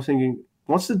couple times, thinking,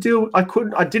 "What's the deal?"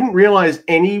 I didn't realize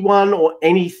anyone or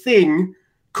anything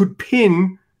could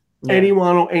pin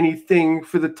anyone or anything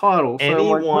for the title. So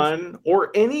anyone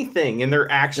or anything, and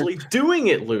they're actually doing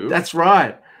it, Luke. That's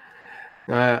right.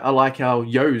 I like how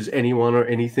Yo's anyone or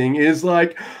anything is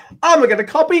like, I'm going to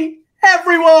copy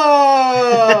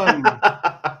everyone.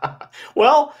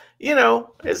 Well,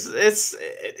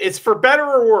 it's for better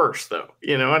or worse, though.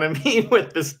 You know what I mean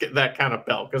with that kind of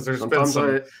belt, because there's been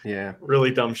some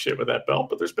really dumb shit with that belt,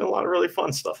 but there's been a lot of really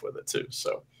fun stuff with it too.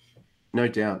 So, no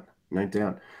doubt.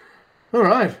 All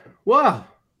right. Wow.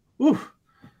 Ooh,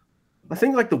 I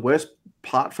think like the worst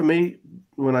part for me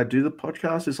when I do the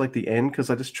podcast is like the end, because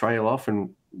I just trail off and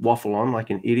waffle on like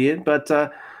an idiot. But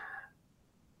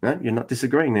no, you're not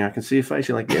disagreeing now. I can see your face.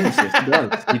 You're like, yes, he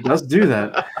does. He does do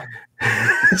that.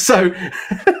 So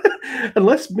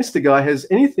unless Mr. Guy has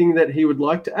anything that he would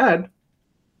like to add.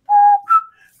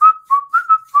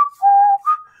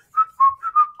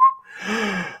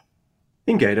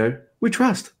 In Gato, we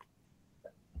trust.